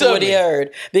believe that's what he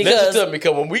heard. Listen to me,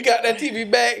 because when we got that TV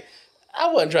back, I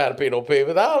wasn't trying to pay no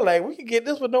payments. I was like, we can get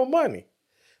this with no money.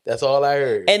 That's all I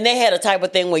heard. And they had a type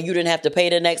of thing where you didn't have to pay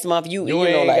the next month. You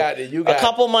got a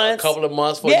couple months. A couple of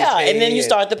months for and then you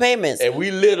start the payments. And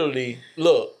we literally,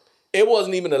 look, it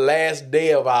wasn't even the last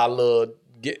day of our little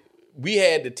we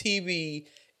had the TV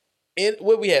in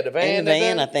we had the van. In the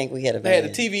van, I think we had a van. We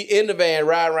had the TV in the van,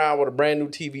 ride around with a brand new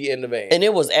TV in the van. And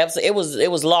it was absolutely it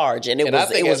was large, and it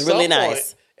was really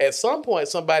nice. At some point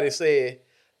somebody said,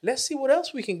 let's see what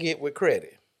else we can get with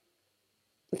credit.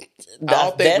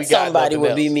 That somebody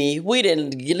would be me. We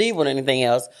didn't leave with anything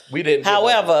else. We didn't.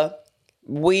 However,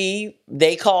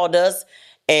 they called us,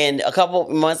 and a couple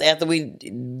months after we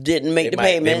didn't make the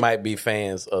payment, they might be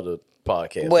fans of the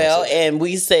podcast. Well, and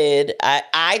we said,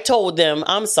 I told them,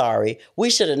 I'm sorry, we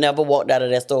should have never walked out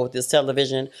of that store with this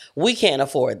television. We can't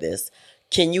afford this.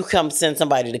 Can you come send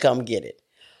somebody to come get it?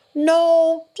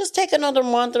 No, just take another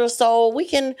month or so. We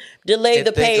can delay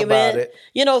the payment.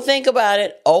 Think about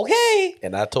it. Okay.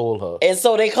 And I told her. And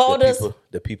so they called us.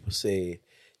 The people said,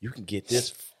 you can get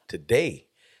this today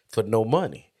for no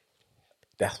money.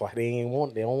 That's why they don't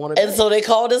want it. And so they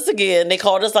called us again. They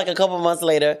called us like a couple months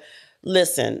later.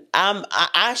 Listen,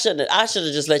 I should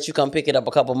have just let you come pick it up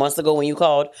a couple months ago when you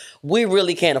called. We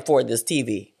really can't afford this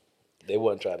TV. They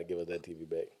wasn't trying to give us that TV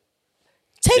back.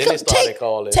 Take Then they started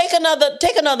calling. take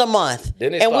another month,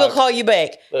 Then they and we'll started- call you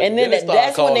back. And then they started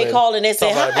that's when they call and they say,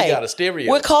 talking about, "Hi, we got a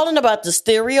stereo." we're calling about the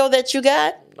stereo that you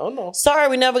got. Oh no. Sorry,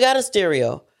 we never got a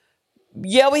stereo.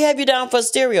 Yeah, we have you down for a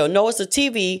stereo. No, it's a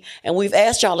TV, and we've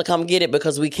asked y'all to come get it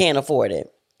because we can't afford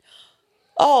it.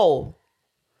 Oh,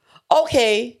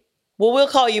 okay. Well, we'll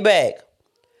call you back.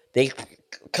 A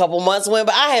couple months went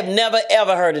by. I have never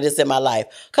ever heard of this in my life.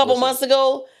 Couple months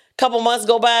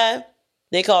go by,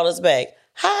 they called us back.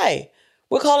 Hi,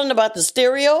 we're calling about the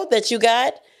stereo that you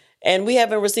got, and we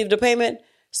haven't received a payment.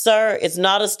 Sir, it's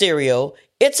not a stereo.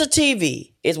 It's a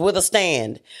TV. It's with a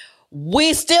stand.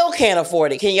 We still can't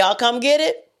afford it. Can y'all come get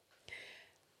it?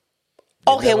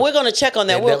 Okay, we're going to check on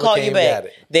that. We'll call you back.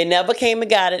 They never came and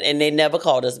got it, and they never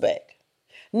called us back.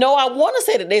 No, I want to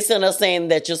say that they sent us saying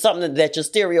that your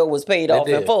stereo was paid off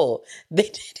in full. They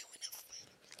did.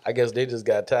 I guess they just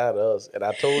got tired of us. And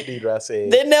I told Deidre, I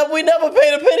said, we never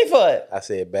paid a penny for it. I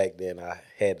said back then I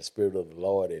had the Spirit of the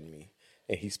Lord in me.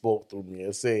 And he spoke through me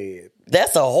and said,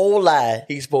 That's a whole lie.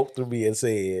 he spoke through me and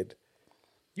said,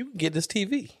 you can get this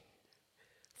TV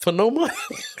for no money.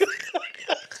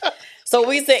 So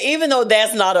we said, even though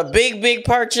that's not a big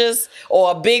purchase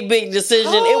or a big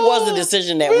decision, it was a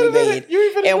decision that we made.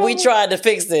 And we tried to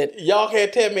fix it. Y'all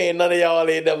can't tell me none of y'all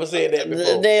ain't never said that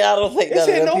before. I don't think They none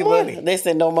said of no them people. money. They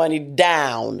said no money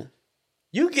down.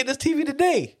 You can get this TV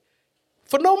today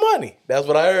for no money. That's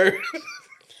what I heard.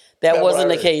 That That's wasn't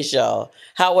what I the heard. case, y'all.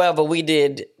 However, we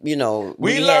did, we had learned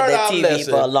that our TV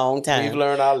lesson. for a long time. We've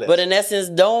learned our lesson. But in essence,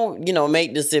 don't,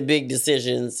 make big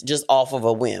decisions just off of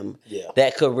a whim. Yeah.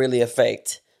 That could really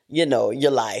affect, your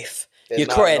life, And your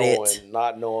not credit.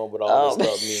 not knowing what all this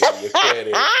stuff means, your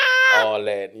credit, all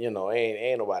that.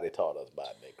 Ain't nobody taught us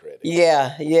about that credit.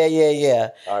 Yeah.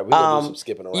 All right, we're going to do some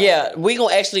skipping around. Yeah, we're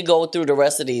going to actually go through the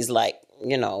rest of these,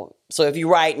 so if you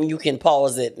write and you can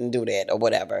pause it and do that or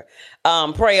whatever.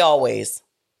 Pray always.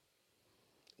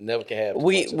 Never can have too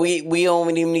We much of we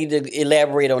don't even need to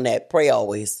elaborate on that. Pray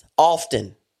always.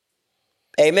 Often.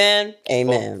 Amen.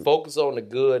 Amen. Focus on the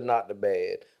good, not the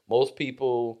bad. Most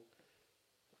people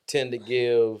tend to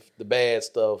give the bad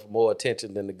stuff more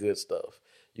attention than the good stuff.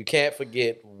 You can't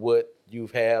forget what you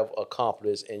have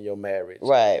accomplished in your marriage.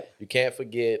 Right. You can't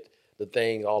forget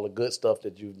all the good stuff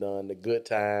that you've done, the good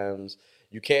times.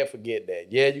 You can't forget that.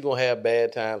 Yeah, you're going to have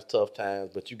bad times, tough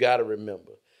times, but you got to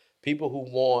remember, people who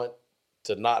want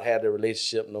to not have the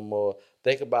relationship no more,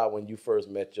 think about when you first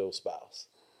met your spouse.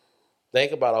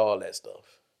 Think about all that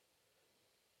stuff.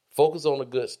 Focus on the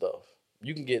good stuff.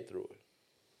 You can get through it.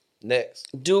 Next.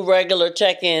 Do regular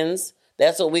check-ins.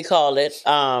 That's what we call it.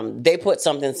 They put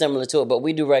something similar to it, but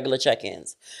we do regular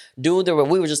check-ins. We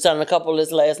were just telling a couple of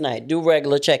this last night. Do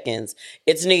regular check-ins.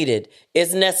 It's needed.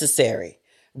 It's necessary.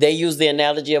 They use the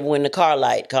analogy of when the car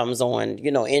light comes on,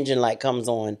 engine light comes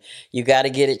on. You got to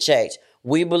get it checked.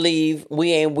 We believe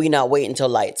we not waiting until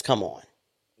lights come on.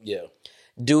 Yeah.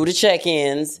 Do the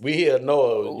check-ins. We hear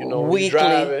Noah, when Weekly. you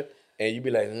driving, and you be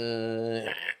like,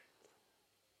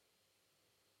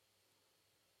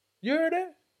 You heard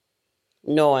that?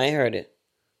 No, I ain't heard it.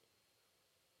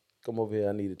 Come over here,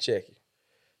 I need to check you.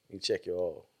 You check your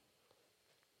oil.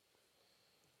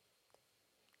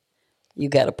 You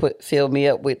got to fill me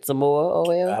up with some more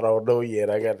oil? I don't know yet.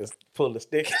 I got to pull the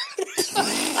stick.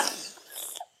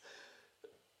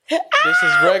 This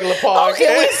is regular podcast.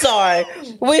 Okay, we're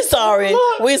sorry.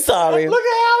 We're sorry. Look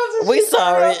at Allison. We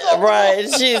sorry.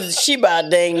 Right. She about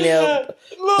dang near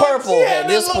purple at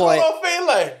this point.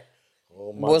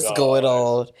 Oh my What's God. going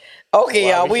on? Okay, Why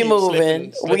y'all, we we keep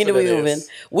moving. slipping We in moving. this?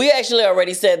 We actually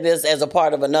already said this as a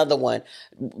part of another one.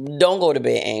 Don't go to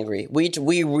bed angry. We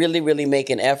really, really make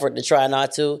an effort to try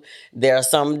not to. There are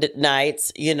some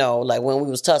nights, like when we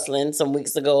was tussling some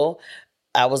weeks ago,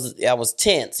 I was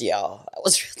tense, y'all. I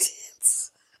was real tense.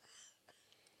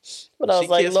 But I was She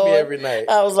like, kissed me Lord, every night.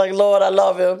 I was like, Lord, I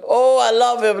love him. Oh, I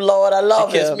love him, Lord, I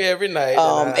love She him. kissed me every night.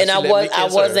 And she I let me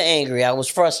kiss wasn't her. angry. I was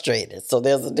frustrated. So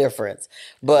there's a difference.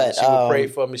 But She would pray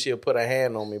for me. She'll put her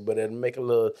hand on me, but it'll make a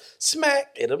little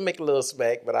smack.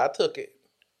 But I took it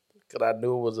because I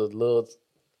knew it was a little,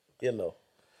 And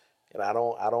I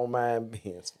don't mind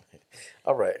being smacked.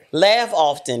 All right. laugh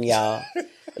often, y'all.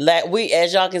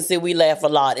 As y'all can see, we laugh a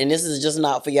lot, and this is just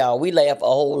not for y'all. We laugh a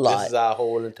whole lot. This is our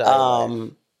whole entire life.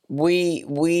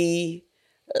 We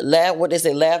laugh. What they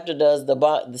say, laughter does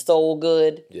the soul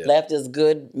good. Yeah. Laughter is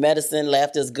good medicine.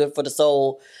 Laughter is good for the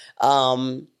soul.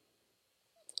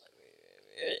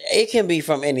 It can be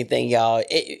from anything, y'all.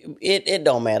 It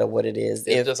don't matter what it is.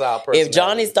 It's just our personality. If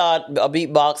Johnny start a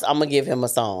beatbox, I'm gonna give him a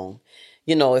song.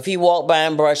 If he walk by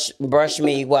and brush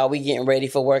me while we getting ready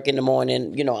for work in the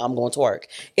morning, I'm going to work.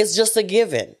 It's just a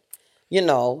given. you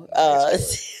know. And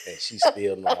she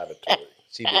still know how to twerk.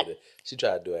 She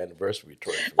tried to do an anniversary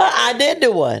twerk. For me. I did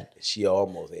do one. She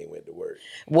almost ain't went to work.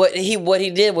 What he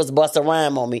did was bust a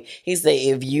rhyme on me. He said,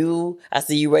 I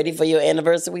said, you ready for your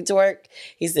anniversary twerk?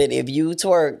 He said, if you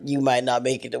twerk, you might not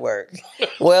make it to work.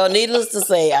 Well, needless to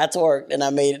say, I twerked and I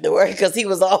made it to work because he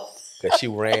was off. Because she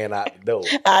ran out the door.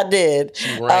 I did.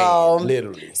 She ran,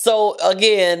 literally. So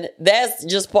again, that's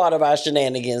just part of our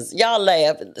shenanigans. Y'all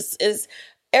laugh. It's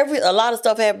a lot of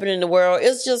stuff happening in the world.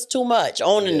 It's just too much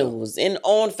on the news and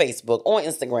on Facebook, on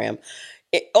Instagram,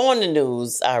 on the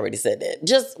news. I already said that.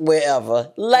 Just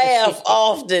wherever. Laugh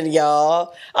often,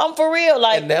 y'all. I'm for real.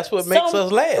 Like, and that's what makes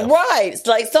us laugh. Right. It's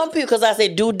like some people, because I say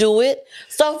do it.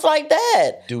 Stuff like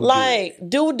that.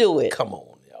 Do it. Come on.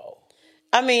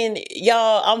 I mean,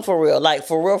 y'all, I'm for real. Like,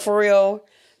 for real.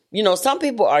 You know, some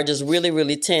people are just really,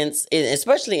 really tense,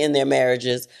 especially in their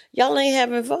marriages. Y'all ain't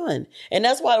having fun. And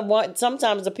that's why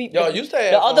sometimes the people,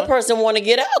 other person want to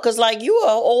get out because, like, you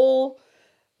a old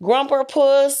grumper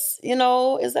puss, you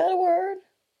know. Is that a word?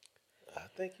 I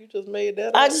think you just made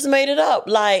that up. I just made it up.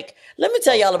 Like, let me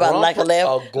tell y'all about Like a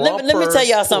Laugh. Let me tell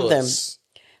y'all something.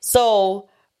 So,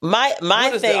 my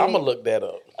thing. I'm going to look that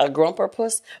up. A grumper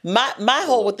puss. My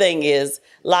whole thing is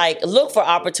like look for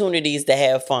opportunities to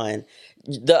have fun.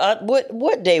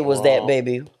 What day was that,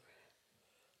 baby?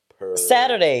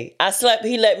 Saturday. I slept.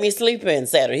 He let me sleep in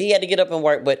Saturday. He had to get up and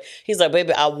work, but he's like,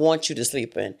 "Baby, I want you to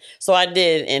sleep in." So I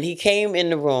did, and he came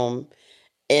in the room,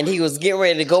 and he was getting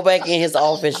ready to go back in his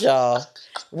office, y'all.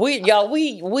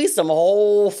 We some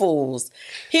whole fools.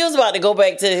 He was about to go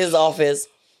back to his office.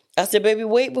 I said, "Baby,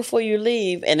 wait before you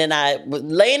leave," and then I was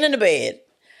laying in the bed.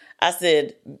 I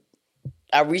said,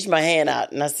 I reached my hand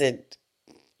out and I said,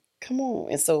 come on.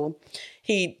 And so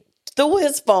he threw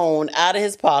his phone out of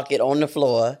his pocket on the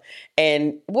floor.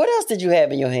 And what else did you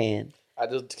have in your hand? I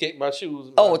just kicked my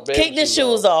shoes. Kicked his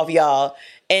shoes off, y'all.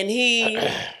 And he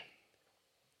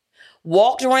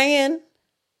walked, ran,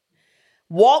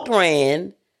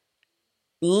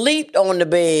 leaped on the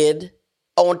bed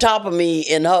on top of me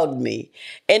and hugged me.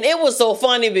 And it was so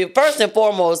funny, first and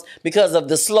foremost, because of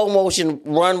the slow motion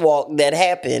run walk that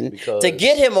happened to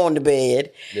get him on the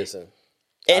bed. Listen.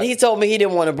 And he told me he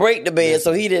didn't want to break the bed,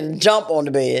 so he didn't jump on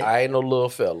the bed. I ain't no little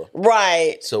fella.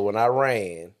 Right. So when I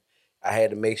ran, I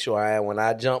had to make sure when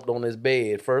I jumped on this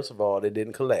bed, first of all, it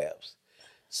didn't collapse.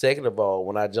 Second of all,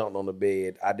 when I jumped on the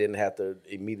bed, I didn't have to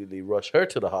immediately rush her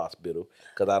to the hospital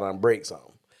because I done break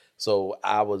something. So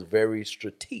I was very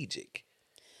strategic.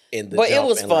 But it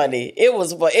was funny. It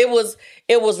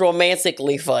was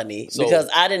romantically funny because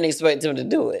I didn't expect him to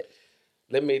do it.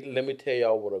 Let me tell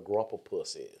y'all what a grumper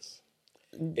puss is.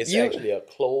 It's actually a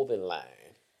clothing line.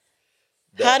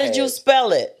 How did you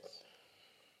spell it?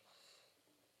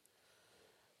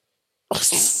 I'm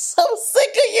so sick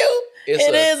of you.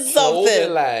 It is something. It's a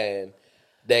clothing line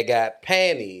that got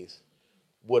panties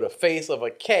with a face of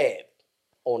a cat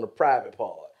on the private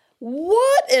part.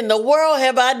 What in the world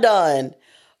have I done?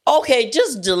 Okay,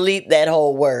 just delete that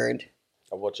whole word.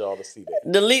 I want y'all to see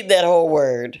that. Delete that whole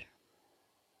word.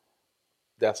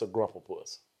 That's a grumper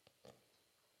puss.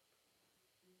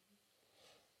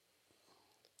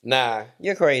 Nah.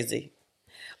 You're crazy.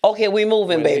 Okay, we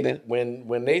moving, baby.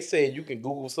 When they say you can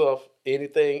Google stuff,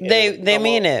 anything. They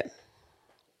mean it.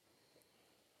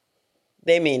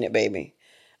 They mean it, baby.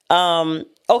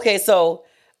 Okay, so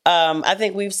I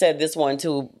think we've said this one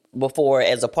too before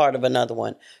as a part of another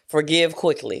one. Forgive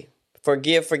quickly.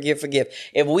 Forgive.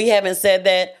 If we haven't said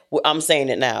that, I'm saying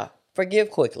it now.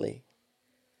 Forgive quickly.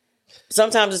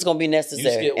 Sometimes it's going to be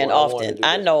necessary and often.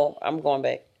 I know. I'm going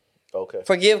back. Okay.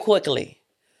 Forgive quickly.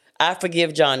 I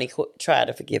forgive Johnny. Try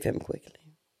to forgive him quickly.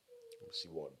 She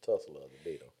wanted to tussle the other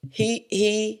day,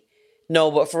 though.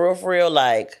 No, but for real,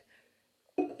 like,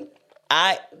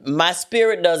 my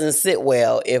spirit doesn't sit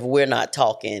well if we're not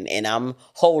talking and I'm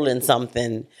holding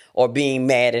something or being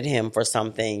mad at him for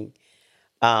something.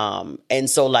 And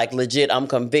so, like, legit, I'm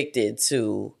convicted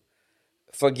to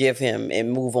forgive him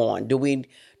and move on. Do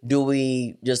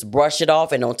we just brush it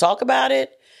off and don't talk about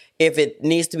it? If it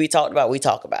needs to be talked about, we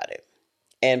talk about it.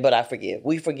 But I forgive.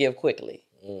 We forgive quickly.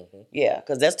 Mm-hmm. Yeah,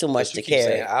 because that's too much to carry.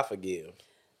 Saying I forgive.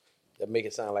 That make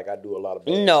it sound like I do a lot of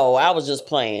bad No, stuff. I was just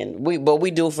playing. But we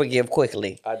do forgive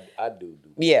quickly. I do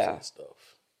stuff.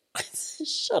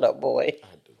 Shut up, boy.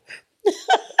 I do.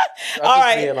 All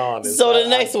right. So the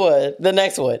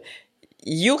next one.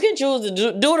 You can choose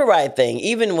to do the right thing,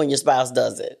 even when your spouse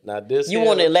does it. Now you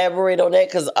want to elaborate on that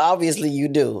because obviously you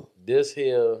do. This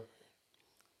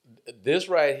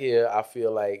right here, I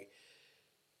feel like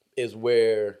is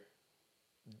where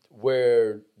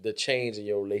the change in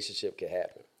your relationship can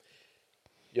happen.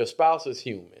 Your spouse is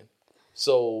human.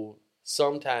 So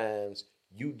sometimes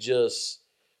you just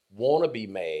want to be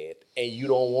mad and you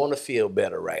don't want to feel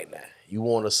better right now. You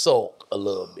want to sulk a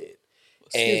little bit.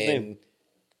 And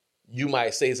you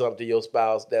might say something to your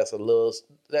spouse that's a little,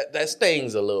 that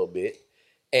stings a little bit.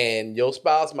 And your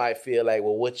spouse might feel like,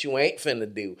 well, what you ain't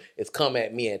finna do is come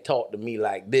at me and talk to me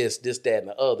like this, that, and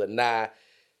the other. Now,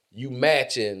 you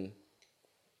matching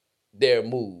their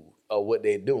mood or what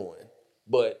they're doing.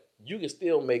 But you can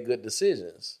still make good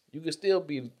decisions. You can still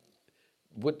be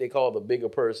what they call the bigger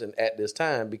person at this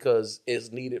time because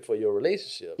it's needed for your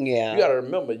relationship. Yeah. You got to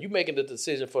remember, you making the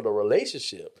decision for the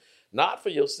relationship, not for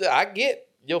yourself. I get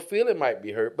your feeling might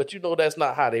be hurt, but you know that's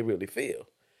not how they really feel.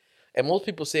 And most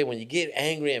people say when you get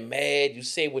angry and mad, you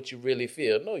say what you really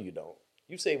feel. No, you don't.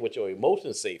 You say what your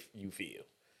emotions say you feel.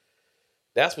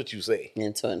 That's what you say.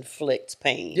 And to inflict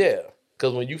pain. Yeah.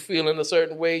 Because when you feel in a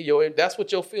certain way, that's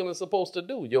what your feeling's supposed to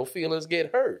do. Your feelings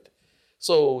get hurt.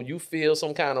 So you feel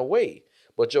some kind of way.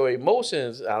 But your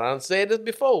emotions, and I've said this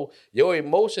before, your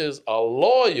emotions are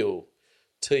loyal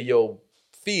to your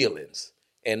feelings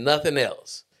and nothing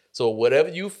else. So whatever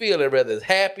you feeling, whether it's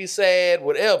happy, sad,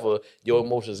 whatever, your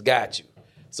emotions got you.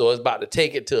 So it's about to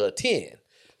take it to a 10.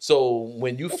 So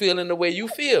when you feeling the way you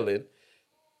feeling,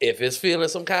 if it's feeling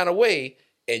some kind of way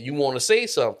and you want to say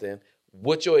something,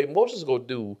 what your emotions gonna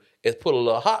do is put a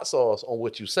little hot sauce on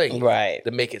what you saying, right,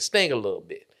 to make it sting a little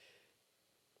bit.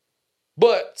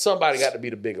 But somebody got to be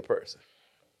the bigger person.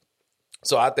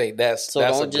 So I think that's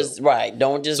don't just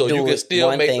so do you can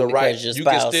still make the right. You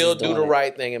can still do the it.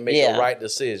 right thing and make the right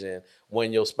decision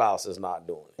when your spouse is not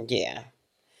doing it. Yeah.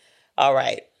 All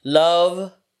right.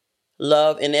 Love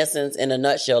in essence, in a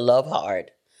nutshell, love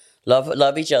hard.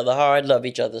 Love each other hard. Love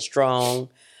each other strong.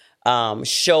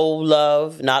 Show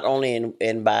love not only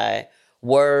in by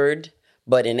word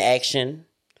but in action,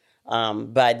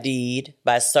 by deed,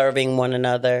 by serving one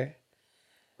another.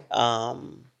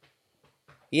 To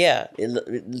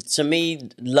me,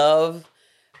 love,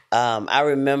 I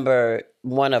remember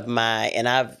one of my, and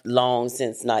I've long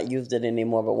since not used it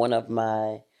anymore, but one of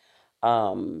my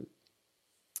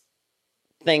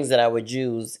things that I would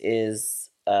use is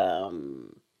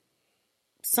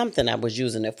something I was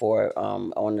using it for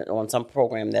on some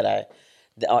program the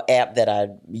app that I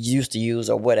used to use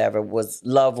or whatever was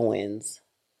Love Wins.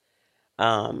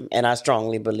 And I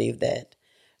strongly believe that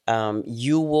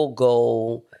you will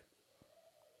go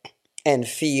and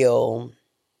feel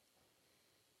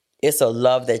it's a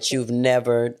love that you've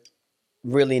never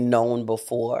really known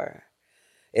before,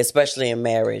 especially in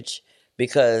marriage,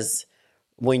 because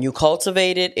when you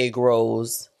cultivate it, it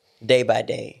grows day by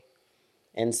day.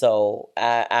 And so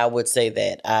I would say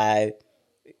that I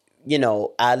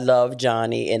love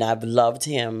Johnny and I've loved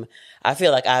him. I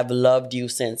feel like I've loved you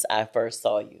since I first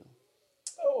saw you.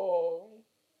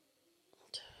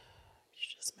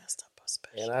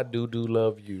 And I do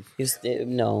love you. You still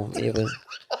no, it was.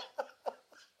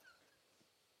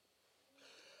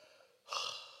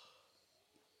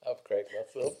 I've cracked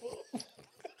myself up.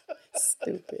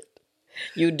 Stupid.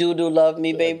 You do love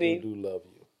me, baby. I do love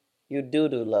you. You do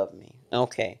love me.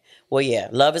 Okay. Well, yeah.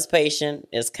 Love is patient.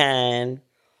 It's kind,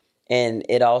 and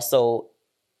it also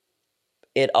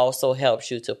helps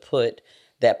you to put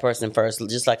that person first.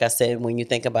 Just like I said, when you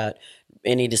think about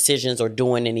any decisions or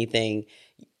doing anything,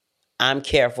 I'm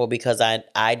careful because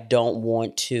I don't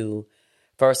want to,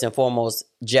 first and foremost,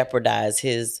 jeopardize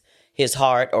his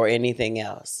heart or anything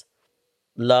else.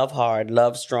 Love hard,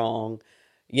 love strong,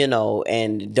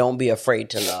 and don't be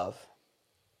afraid to love.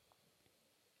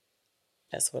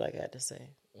 That's what I got to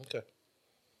say. Okay.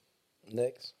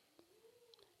 Next.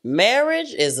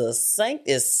 Marriage is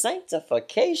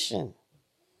sanctification.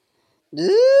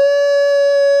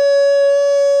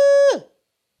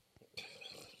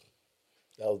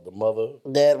 That was the mother.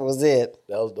 That was it.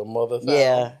 That was the mother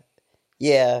sound.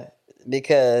 Yeah,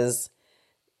 because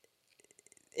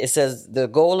it says the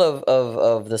goal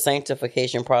of the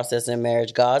sanctification process in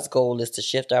marriage, God's goal is to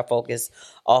shift our focus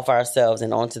off ourselves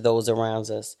and onto those around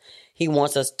us. He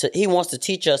wants to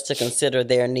teach us to consider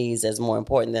their needs as more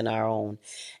important than our own.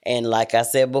 And like I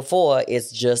said before,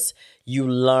 it's just you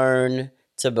learn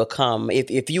to become,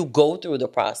 if you go through the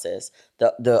process,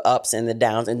 the ups and the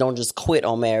downs, and don't just quit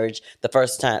on marriage the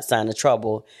first sign of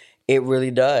trouble, it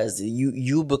really does. You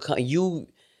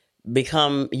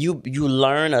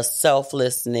learn a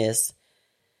selflessness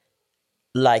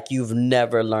like you've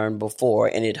never learned before,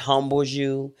 and it humbles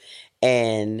you.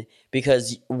 And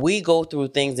because we go through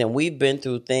things, and we've been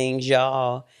through things,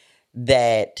 y'all,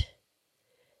 that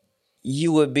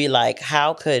you would be like,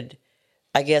 how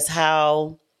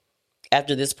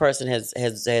after this person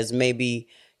has maybe,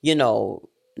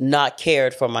 not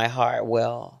cared for my heart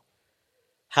well,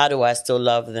 how do I still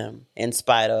love them in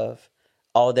spite of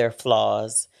all their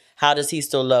flaws? How does he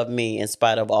still love me in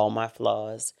spite of all my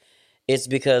flaws? It's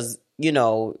because,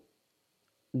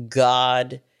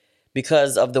 God,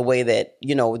 because of the way that,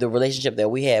 the relationship that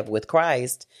we have with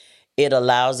Christ, it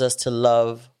allows us to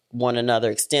love one another,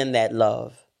 extend that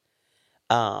love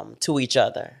to each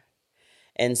other.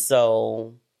 And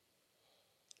so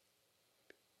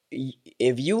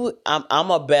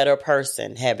I'm a better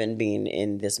person having been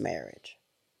in this marriage.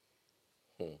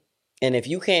 And if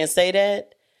you can't say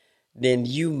that, then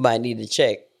you might need to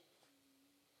check.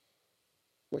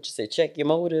 What you say? Check your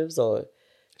motives or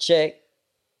check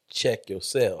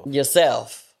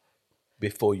yourself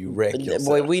before you wreck yourself.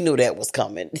 Boy, we knew that was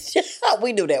coming.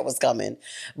 We knew that was coming.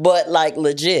 But like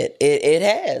legit, it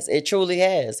has. It truly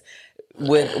has.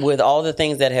 With all the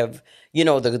things that have,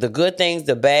 the good things,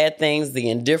 the bad things, the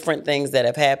indifferent things that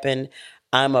have happened,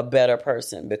 I'm a better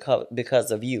person because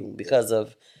of you, because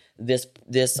of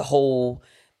this whole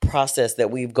process that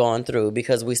we've gone through,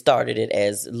 because we started it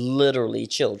as literally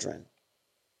children.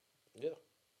 Yeah.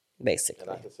 Basically.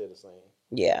 And I can say the same.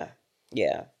 Yeah.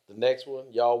 Yeah. The next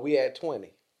one, y'all, we at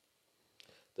 20.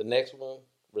 The next one,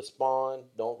 respond,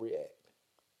 don't react.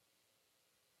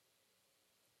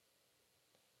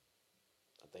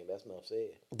 I think that's enough said.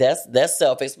 That's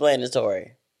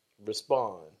self-explanatory.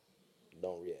 Respond,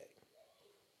 don't react.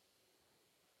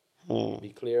 Be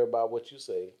clear about what you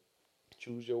say.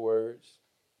 Choose your words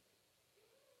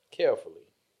carefully.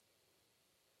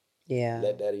 Yeah.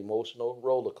 Let that emotional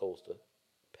roller coaster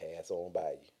pass on by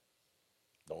you.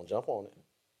 Don't jump on it.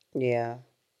 Yeah.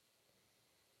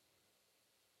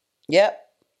 Yep.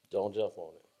 Don't jump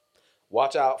on it.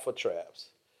 Watch out for traps.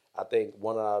 I think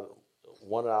one of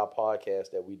our podcasts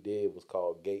that we did was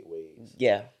called Gateways.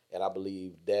 Yeah. And I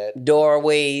believe that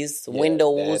doorways,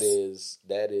 windows.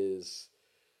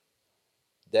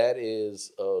 That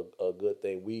is a good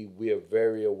thing. We are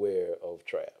very aware of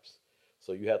traps.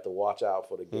 So you have to watch out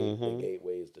for the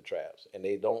gateways, the traps. And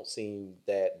they don't seem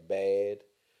that bad,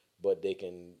 but they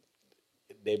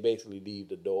basically leave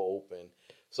the door open.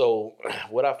 So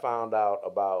what I found out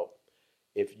about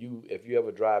if you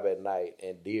ever drive at night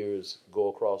and deers go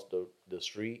across the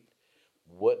street,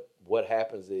 what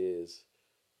happens is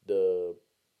the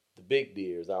big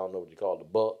deers, I don't know what you call it, the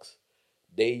bucks,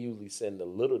 they usually send the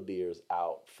little deers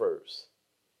out first.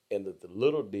 And if the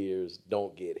little deers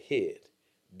don't get hit,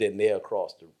 then they'll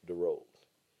cross the road.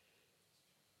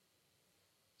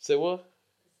 Say what?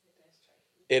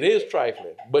 It is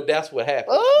trifling, but that's what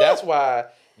happens. That's why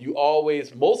you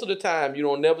always, most of the time, you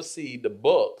don't never see the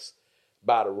bucks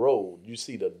by the road. You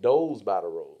see the does by the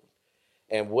road.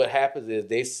 And what happens is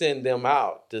they send them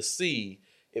out to see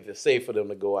if it's safe for them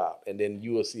to go out. And then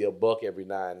you will see a buck every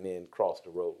now and then cross the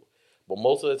road. But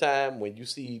most of the time, when you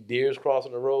see deers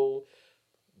crossing the road,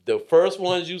 the first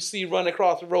ones you see running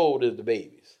across the road is the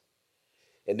babies.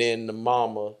 And then the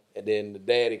mama, and then the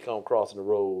daddy come crossing the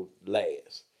road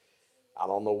last. I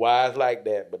don't know why it's like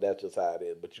that, but that's just how it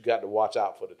is. But you got to watch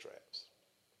out for the traps.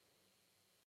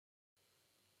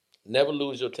 Never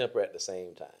lose your temper at the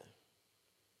same time.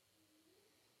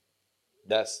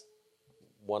 That's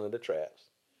one of the traps.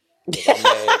 If I'm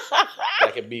mad,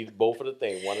 that could be both of the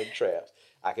things, one of the traps.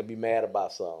 I can be mad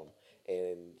about something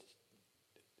and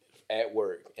at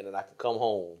work, and then I can come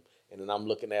home, and then I'm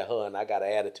looking at her, and I got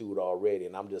an attitude already,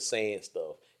 and I'm just saying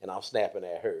stuff, and I'm snapping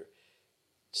at her.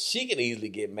 She can easily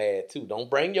get mad too. Don't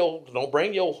bring your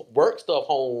work stuff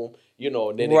home, and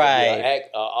then it right.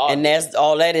 And that's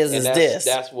all that is this.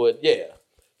 That's what, yeah.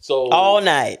 So all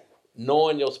night,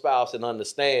 knowing your spouse and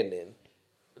understanding,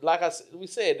 like we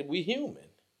said, we human.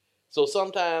 So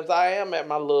sometimes I am at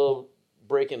my little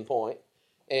breaking point,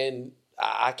 and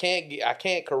I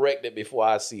can't correct it before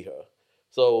I see her.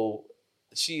 So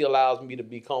she allows me to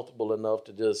be comfortable enough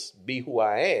to just be who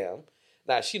I am.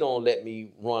 Now, she don't let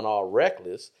me run all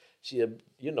reckless. She'll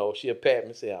pat me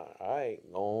and say, all right,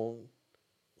 go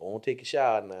on take a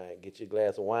shower tonight, get you a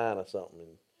glass of wine or something,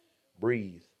 and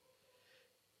breathe,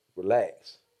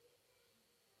 relax.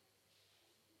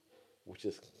 Which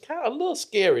is kind of a little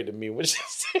scary to me when she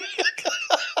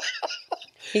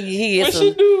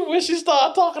when she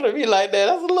start talking to me like that.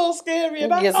 That's a little scary.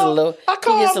 And he gets a little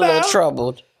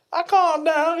troubled. I calm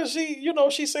down and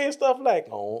she saying stuff like,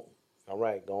 "Oh, all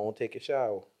right, go on, take a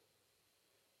shower,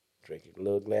 drink a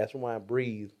little glass of wine,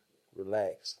 breathe,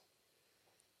 relax."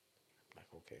 I'm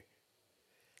like, okay.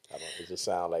 It just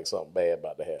sounds like something bad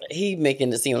about to happen. He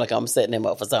making it seem like I'm setting him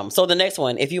up for something. So the next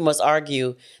one, if you must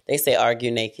argue, they say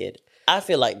argue naked. I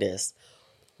feel like this.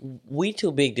 We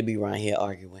too big to be around here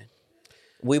arguing.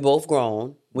 We both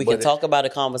grown. We can talk about a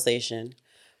conversation.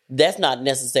 That's not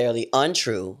necessarily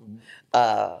untrue.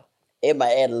 It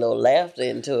might add a little laughter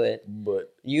into it.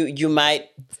 But You might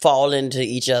fall into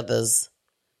each other's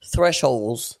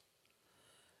thresholds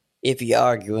if you're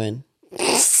arguing.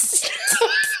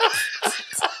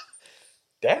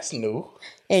 that's new.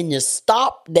 And you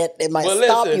stop that, it might Well,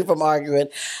 stop listen, you from arguing.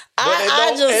 it I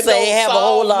don't- just it say don't have a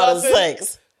whole solve lot of nothing.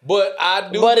 sex. But I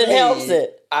do. But it believe, helps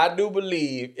it. I do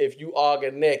believe if you argue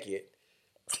naked,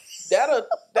 that'll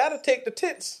take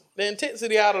the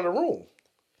intensity out of the room.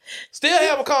 Still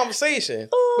have a conversation,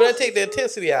 but it'll take the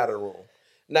intensity out of the room.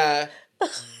 Now,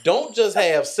 don't just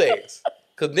have sex,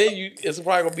 because then it's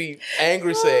probably gonna be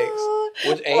angry sex,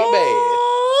 which ain't bad.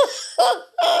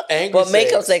 Angry But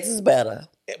makeup sex is better.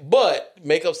 But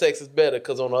makeup sex is better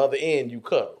because on the other end you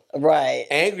cuddle. Right.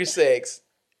 Angry sex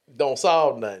don't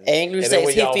solve nothing. Angry And then sex,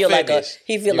 when he y'all feel like finish,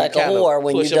 a you whore kinda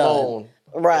when you're push him done. on,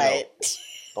 Right.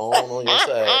 on your side.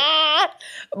 That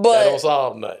But don't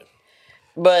solve nothing.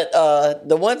 But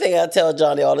the one thing I tell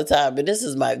Johnny all the time, and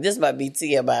this might be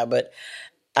TMI, but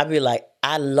I be like,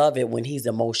 I love it when he's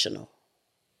emotional.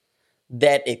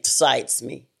 That excites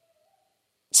me.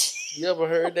 You ever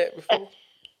heard that before?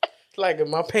 It's like in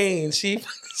my pain, she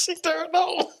turned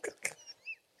on.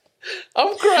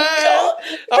 I'm crying.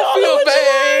 I feel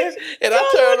bad. And I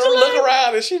turn and look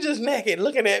around and she just naked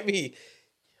looking at me. Yo,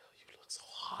 you look so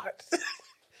hot.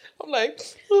 I'm like,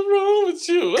 what's wrong with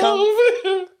you?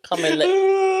 Come and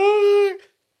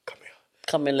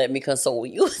Come here. let me console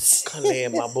you. Come lay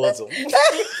in my bosom.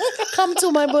 Come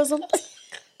to my bosom.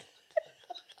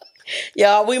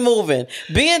 Y'all, we moving.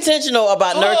 Be intentional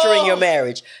about nurturing your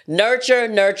marriage. Nurture.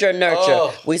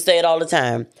 We say it all the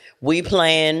time. We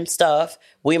plan stuff.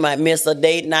 We might miss a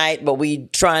date night, but we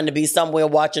trying to be somewhere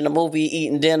watching a movie,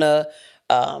 eating dinner,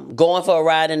 going for a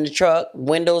ride in the truck,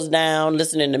 windows down,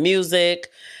 listening to music.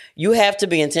 You have to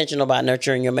be intentional about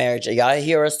nurturing your marriage. Y'all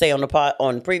hear us say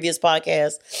on previous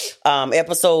podcast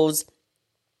episodes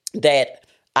that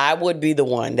I would be the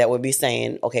one that would be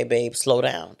saying, okay, babe, slow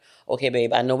down. Okay,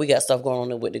 babe, I know we got stuff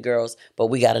going on with the girls, but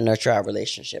we got to nurture our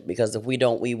relationship because if we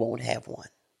don't, we won't have one.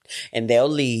 And they'll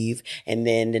leave, and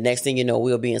then the next thing you know,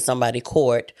 we'll be in somebody's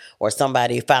court or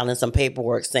somebody filing some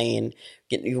paperwork saying,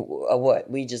 what,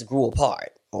 we just grew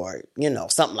apart or,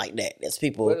 something like that. There's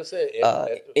people,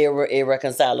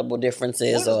 irreconcilable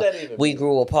differences or we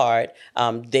grew apart.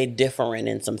 They differing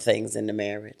in some things in the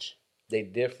marriage. They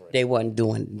different. They wasn't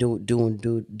doing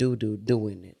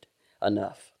it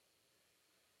enough.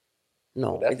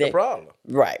 No, that's the problem.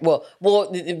 Right. Well,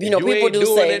 if people ain't do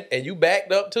doing say it and you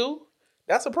backed up too.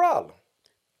 That's a problem.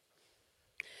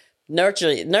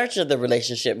 Nurture the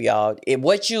relationship, y'all.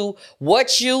 What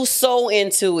you sow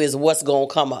into is what's gonna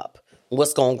come up,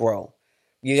 what's gonna grow.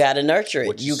 You got to nurture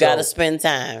it. You got to spend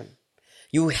time.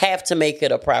 You have to make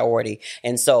it a priority.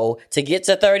 And so to get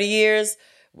to 30 years,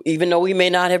 even though we may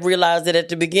not have realized it at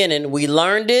the beginning, we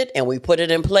learned it and we put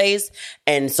it in place,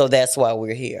 and so that's why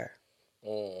we're here.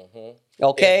 Mm-hmm.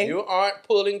 Okay, if you aren't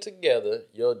pulling together,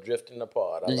 you're drifting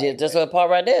apart. That's what part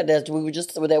right there. That we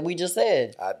just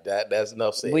said. That's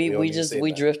enough said.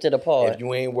 We drifted apart. If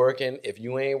you ain't working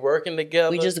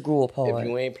together, we just grew apart. If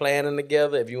you ain't planning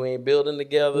together, if you ain't building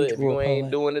together, if you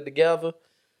ain't doing it together,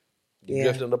 you're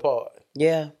drifting apart.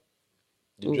 Yeah.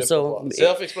 So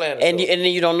self-explanatory, and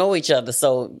then you don't know each other.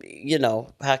 So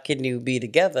how can you be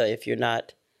together if you're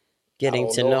not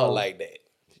getting to know her like that?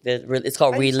 It's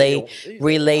called relationship.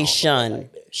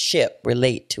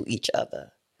 Relate to each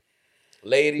other,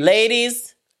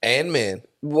 ladies, and men.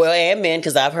 Well, and men,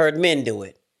 because I've heard men do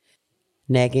it.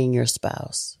 Nagging your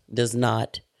spouse does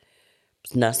not.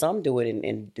 Now some do it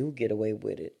and do get away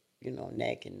with it.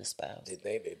 Nagging the spouse. They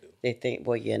think they do. They think,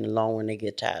 well, yeah, in the long run they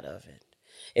get tired of it.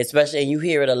 Especially, and you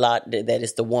hear it a lot that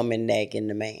it's the woman nagging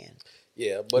the man.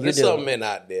 Yeah, but there's some men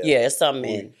out there. Yeah, it's some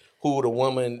men. Who the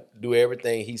woman do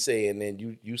everything he say, and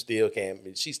then you still can't.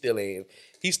 He still ain't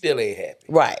happy.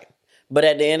 Right. But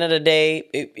at the end of the day,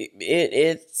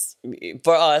 it's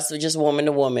for us, just woman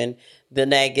to woman. The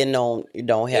nagging don't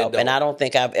help, and I don't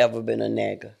think I've ever been a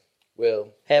nagger. Well,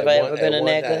 have I ever been a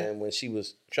nagger? Time when she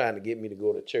was trying to get me to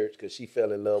go to church because she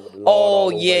fell in love with the Lord. Oh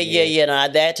yeah. No,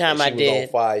 at that time I did. On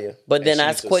fire, but then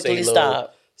I quickly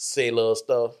stopped. Say little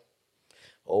stuff.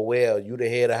 Oh well, you the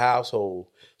head of the household.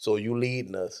 So you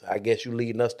leading us. I guess you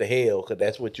leading us to hell because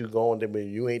that's what you going to be.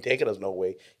 You ain't taking us no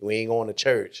way. You ain't going to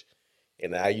church.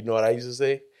 And you know what I used to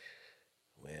say?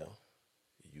 Well,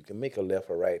 you can make a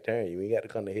left or right turn. You ain't got to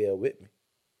come to hell with me.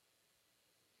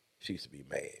 She used to be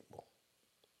mad, boy.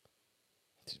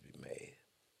 She used to be mad.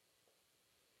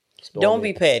 Don't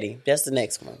be petty. That's the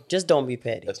next one. Just don't be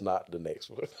petty. That's not the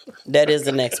next one. That is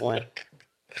the next one.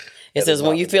 It says,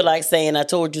 when you feel like saying, I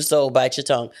told you so, bite your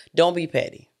tongue. Don't be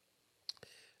petty.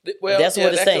 Well, That's yeah,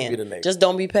 what it's that could be the saying. name. Just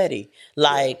don't be petty.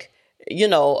 Like, you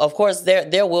know, of course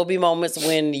there will be moments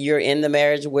when you're in the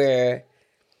marriage where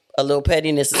a little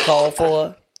pettiness is called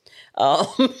for.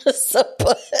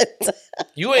 But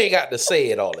You ain't got to say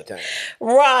it all the time.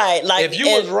 right, like If you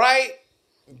was right,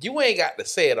 you ain't got to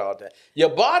say it all the time. Your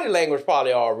body language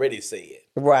probably already said it.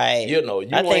 right, You know, you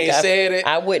I think ain't said it.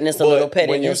 I witnessed a but little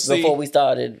when you pettiness see- before we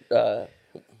started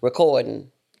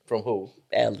recording. From who?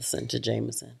 Allison to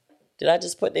Jameson. Did I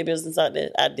just put their business out there?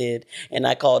 I did, and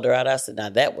I called her out. I said, "Now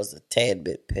that was a tad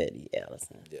bit petty,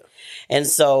 Allison." Yeah. And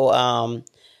so,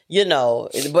 you know,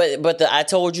 but the I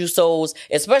told you so's,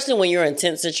 especially when you're in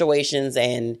tense situations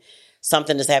and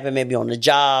something has happened, maybe on the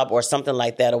job or something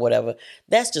like that or whatever.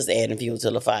 That's just adding fuel to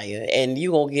the fire, and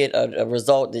you gonna get a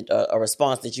result that a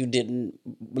response that you didn't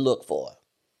look for.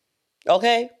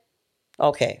 Okay.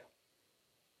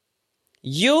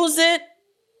 Use it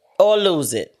or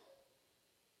lose it.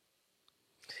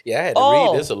 Yeah, I had to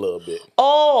read this a little bit.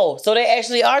 Oh, so they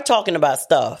actually are talking about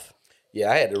stuff.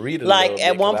 Yeah, I had to read it a Like little bit.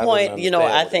 at one 'cause I point, didn't you know, I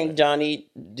understand think what Johnny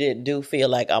do feel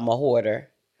like I'm a hoarder.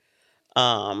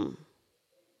 I've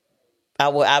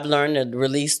learned to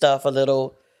release stuff a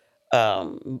little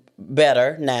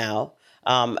better now.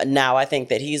 Now I think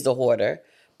that he's the hoarder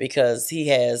because he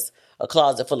has a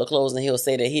closet full of clothes and he'll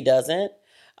say that he doesn't.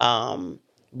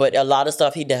 But a lot of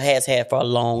stuff he has had for a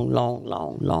long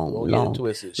Don't get it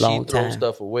twisted. She throws time.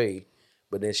 stuff away,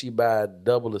 but then she buy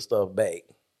double the stuff back.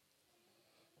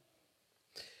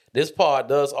 This part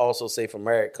does also say for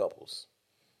married couples,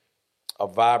 a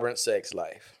vibrant sex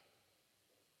life.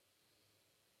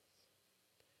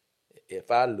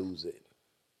 If I lose it,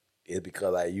 it's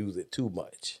because I use it too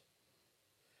much.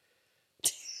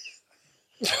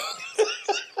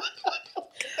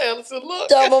 Allison, look.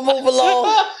 I'm gonna move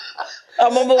along.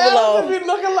 I'm gonna move along. Allison be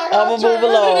looking like I'm I'm gonna move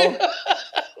along. trying.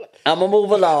 I'm gonna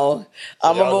move along.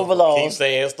 I'm gonna move along. Keep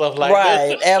saying stuff like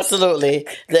Right, this. absolutely.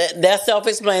 That's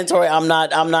self-explanatory. I'm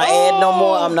not adding no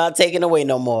more. I'm not taking away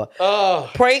no more.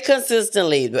 Pray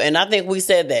consistently, and I think we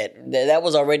said that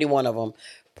was already one of them.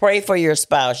 Pray for your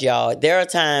spouse, y'all. There are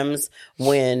times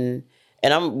when,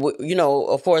 and you know,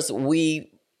 of course,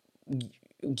 we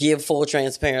give full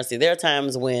transparency. There are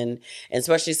times when, and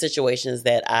especially situations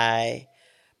that I'm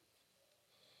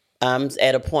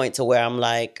at a point to where I'm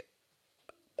like,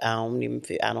 I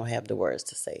don't have the words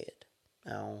to say it.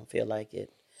 I don't feel like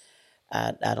it.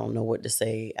 I don't know what to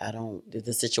say.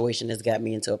 The situation has got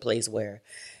me into a place where,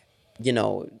 you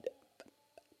know,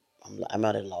 I'm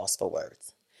at a loss for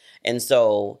words. And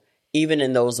so even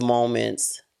in those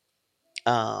moments,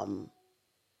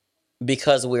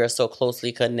 because we are so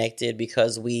closely connected,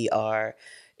 because we are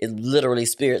literally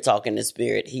spirit talking to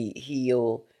spirit,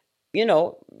 he'll, you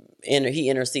know, he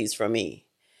intercedes for me.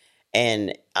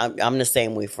 And I'm the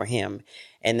same way for him,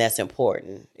 and that's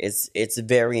important. It's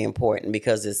very important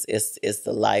because it's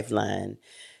the lifeline,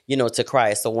 you know, to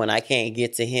Christ. So when I can't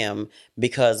get to him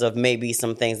because of maybe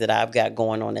some things that I've got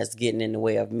going on that's getting in the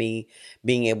way of me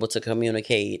being able to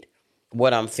communicate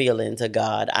what I'm feeling to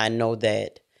God, I know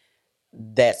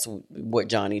that's what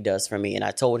Johnny does for me. And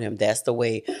I told him that's the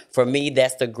way, for me,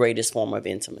 that's the greatest form of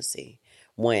intimacy.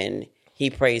 When he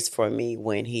prays for me,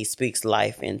 when he speaks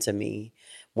life into me,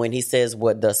 when he says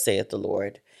what thus saith the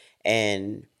Lord.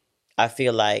 And I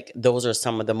feel like those are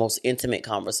some of the most intimate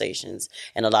conversations.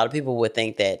 And a lot of people would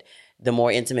think that the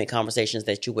more intimate conversations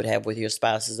that you would have with your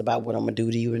spouse is about what I'm going to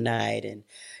do to you tonight and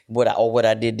what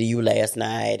I did to you last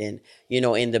night and, you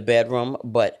know, in the bedroom.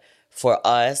 But for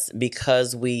us,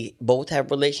 because we both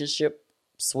have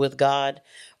relationships with God,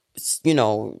 you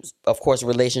know, of course,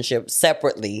 relationships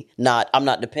separately, I'm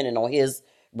not dependent on his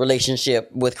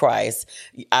relationship with Christ.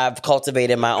 I've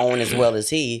cultivated my own as well as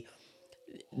he.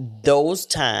 Those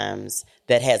times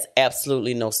that has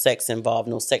absolutely no sex involved,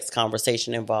 no sex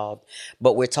conversation involved,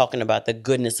 but we're talking about the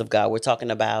goodness of God. We're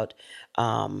talking about,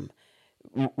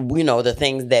 you know, the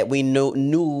things that we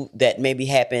knew that maybe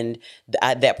happened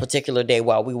that particular day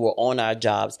while we were on our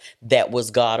jobs that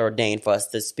was God ordained for us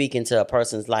to speak into a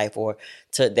person's life, or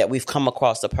that we've come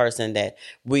across a person that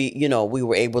we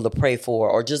were able to pray for,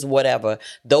 or just whatever.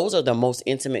 Those are the most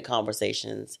intimate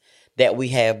conversations that we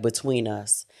have between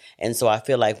us. And so I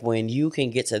feel like when you can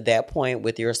get to that point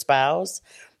with your spouse,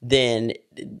 then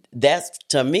that's,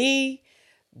 to me,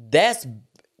 that's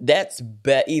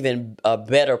even a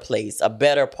better place, a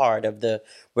better part of the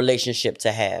relationship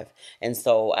to have. And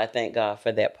so I thank God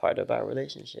for that part of our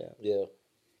relationship. Yeah.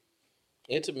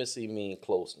 Intimacy means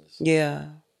closeness. Yeah.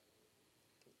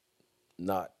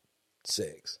 Not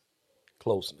sex.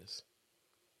 Closeness.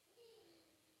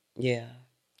 Yeah.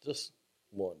 Just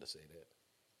wanted to say that.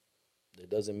 It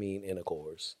doesn't mean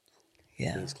intercourse.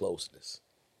 Yeah. It means closeness.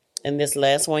 And this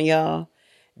last one, y'all,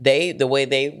 the way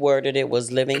they worded it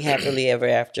was living happily ever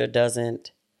after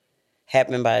doesn't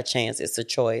happen by chance. It's a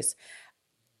choice.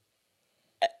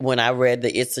 When I read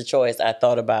the "It's a choice," I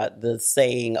thought about the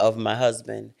saying of my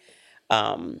husband,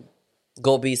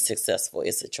 go be successful.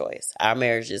 It's a choice. Our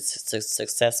marriage is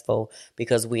successful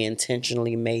because we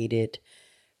intentionally made it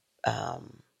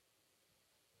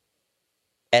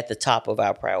at the top of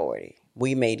our priority.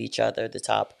 We made each other the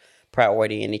top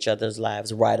priority in each other's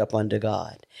lives, right up under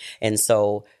God. And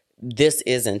so this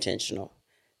is intentional.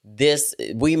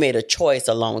 We made a choice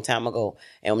a long time ago,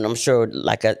 and I'm sure,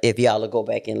 if y'all will go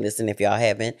back and listen, if y'all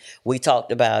haven't, we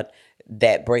talked about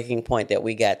that breaking point that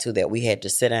we got to, that we had to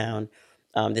sit down.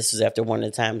 This was after one of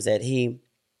the times that he,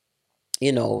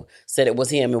 said it was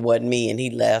him and wasn't me, and he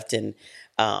left. And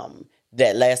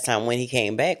that last time when he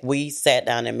came back, we sat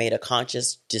down and made a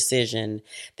conscious decision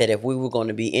that if we were going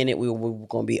to be in it, we were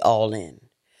going to be all in.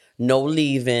 No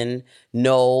leaving,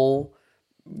 no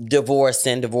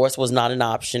divorcing. Divorce was not an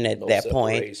option at that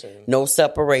point. No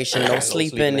separation, no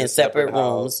sleeping in separate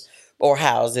rooms or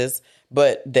houses,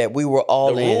 but that we were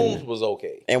all in. The rooms was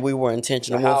okay. And we were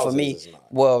intentional. The well, for me,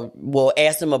 we'll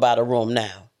ask them about a room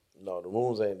now. No, the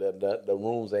rooms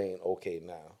ain't okay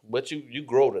now. But you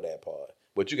grow to that part.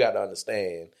 But you got to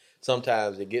understand,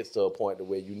 sometimes it gets to a point to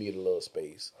where you need a little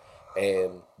space.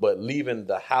 But leaving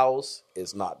the house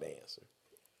is not the answer.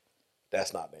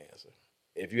 That's not the answer.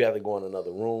 If you have to go in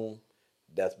another room,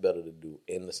 that's better to do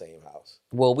in the same house.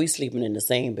 Well, we sleeping in the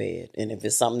same bed. And if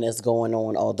it's something that's going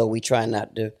on, although we try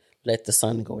not to let the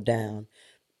sun go down,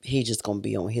 he's just going to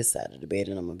be on his side of the bed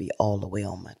and I'm going to be all the way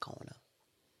on my corner.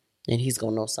 And he's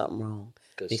going to know something wrong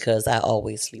because I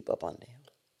always sleep up under him.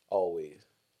 Always.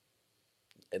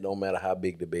 It don't matter how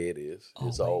big the bed is.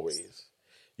 It's always.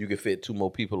 You can fit 2 more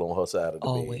people on her side of the bed.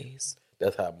 Always.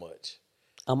 That's how much.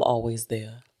 I'm always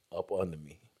there. Up under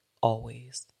me.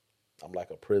 Always. I'm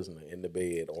like a prisoner in the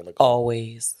bed on the corner.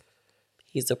 Always.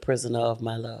 He's a prisoner of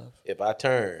my love. If I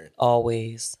turn.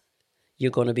 Always.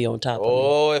 You're going to be on top of me.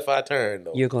 Oh, if I turn,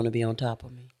 though. You're going to be on top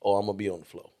of me. Or I'm going to be on the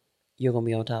floor. You're going to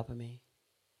be on top of me.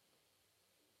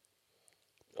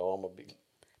 Oh, I'm going to be.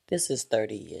 This is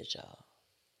 30 years, y'all.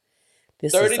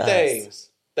 30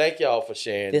 things. Thank y'all for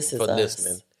sharing,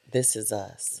 listening. This is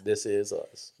us. This is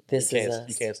us. This is us.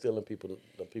 You can't steal the people's.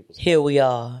 Here we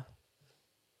are.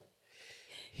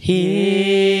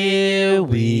 Here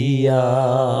we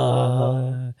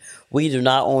are. We do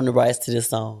not own the rights to this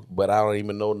song. But I don't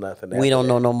even know nothing. We don't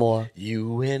know no more.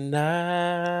 You and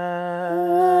I.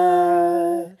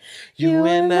 You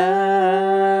and I.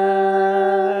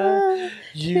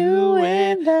 You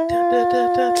and I.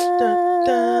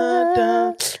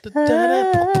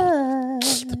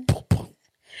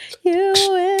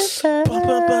 You and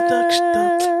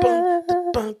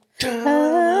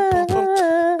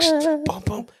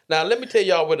Now, let me tell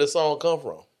y'all where the song come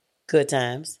from. Good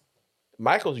Times.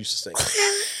 Michael used to sing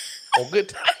it. On Good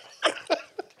Times.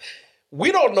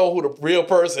 We don't know who the real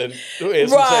person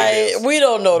is. Right. We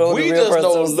don't know who the real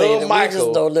person is. We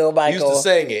just know Lil Michael used to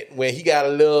sing it when he got a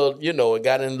little, it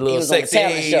got in a little sexy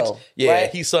age. Show, yeah, right?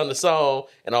 He sung the song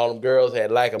and all them girls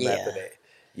had like him after that.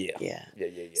 Yeah.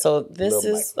 So this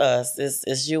Lil is Michael. Us.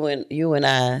 It's you and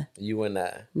I. You and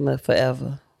I.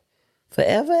 Forever.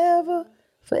 Forever, ever.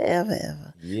 Forever,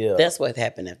 ever. Yeah. That's what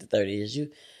happened after 30 years. You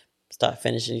start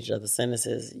finishing each other's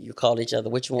sentences. You call each other,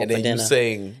 what you want for dinner? And then you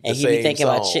sing and he be thinking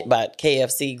song. about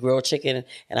KFC grilled chicken.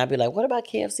 And I'd be like, what about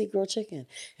KFC grilled chicken?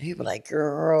 And he'd be like,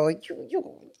 girl,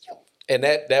 you. And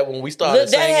that when we started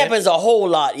singing. That happens a whole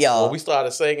lot, y'all. When we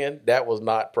started singing, that was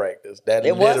not practice. That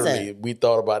it literally, wasn't. We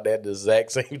thought about that the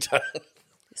exact same time.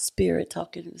 Spirit,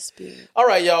 talking to the spirit. All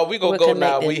right, y'all, we're going to go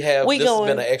now. This has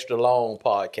been an extra long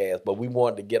podcast, but we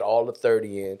wanted to get all the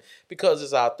 30 in because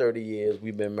it's our 30 years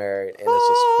we've been married, and it's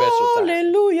a special time.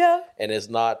 Hallelujah. And it's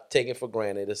not taken for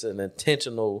granted. It's an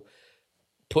intentional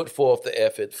put forth the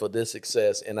effort for this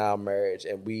success in our marriage,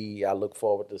 and I look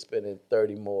forward to spending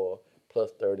 30 more,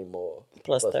 plus 30 more.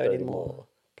 Plus 30 more.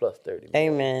 Plus 30 more.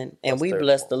 Amen. And we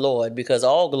bless the Lord because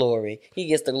all glory, he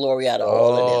gets the glory out of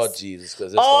all of this. Oh, Jesus.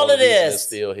 Because all of this is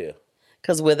still here.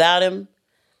 Because without him,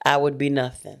 I would be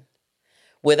nothing.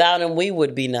 Without him, we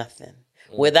would be nothing.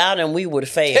 Without him, we would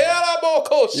fail.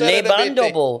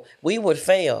 We would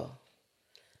fail.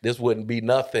 This wouldn't be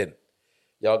nothing.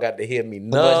 Y'all got to hear me.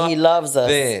 But he loves us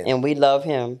and we love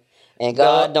him. And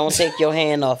God, don't take your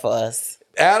hand off of us.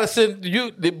 Allison,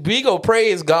 we go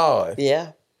praise God.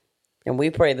 Yeah. And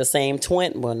we pray the same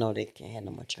twin. Well, no, they can't have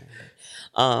no more church.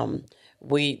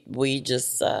 We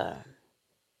just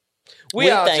we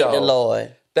thank y'all. The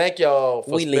Lord. Thank y'all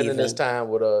for spending this time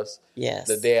with us. Yes.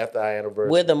 The day after our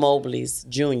anniversary. We're the Mobleys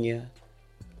Jr.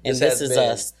 And this is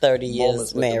us, 30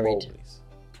 years married.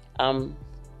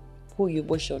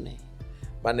 What's your name?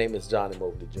 My name is Johnny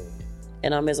Mobley Jr.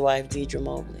 And I'm his wife, Deidre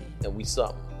Mobley. And we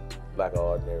something like an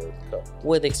ordinary couple.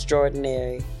 With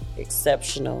extraordinary,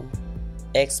 exceptional,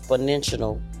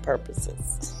 exponential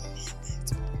purposes.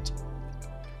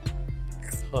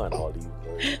 Hun, all these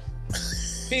words.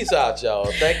 Peace out,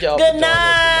 y'all. Thank y'all for Good joining us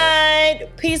tonight.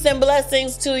 night. Peace and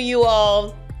blessings to you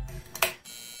all.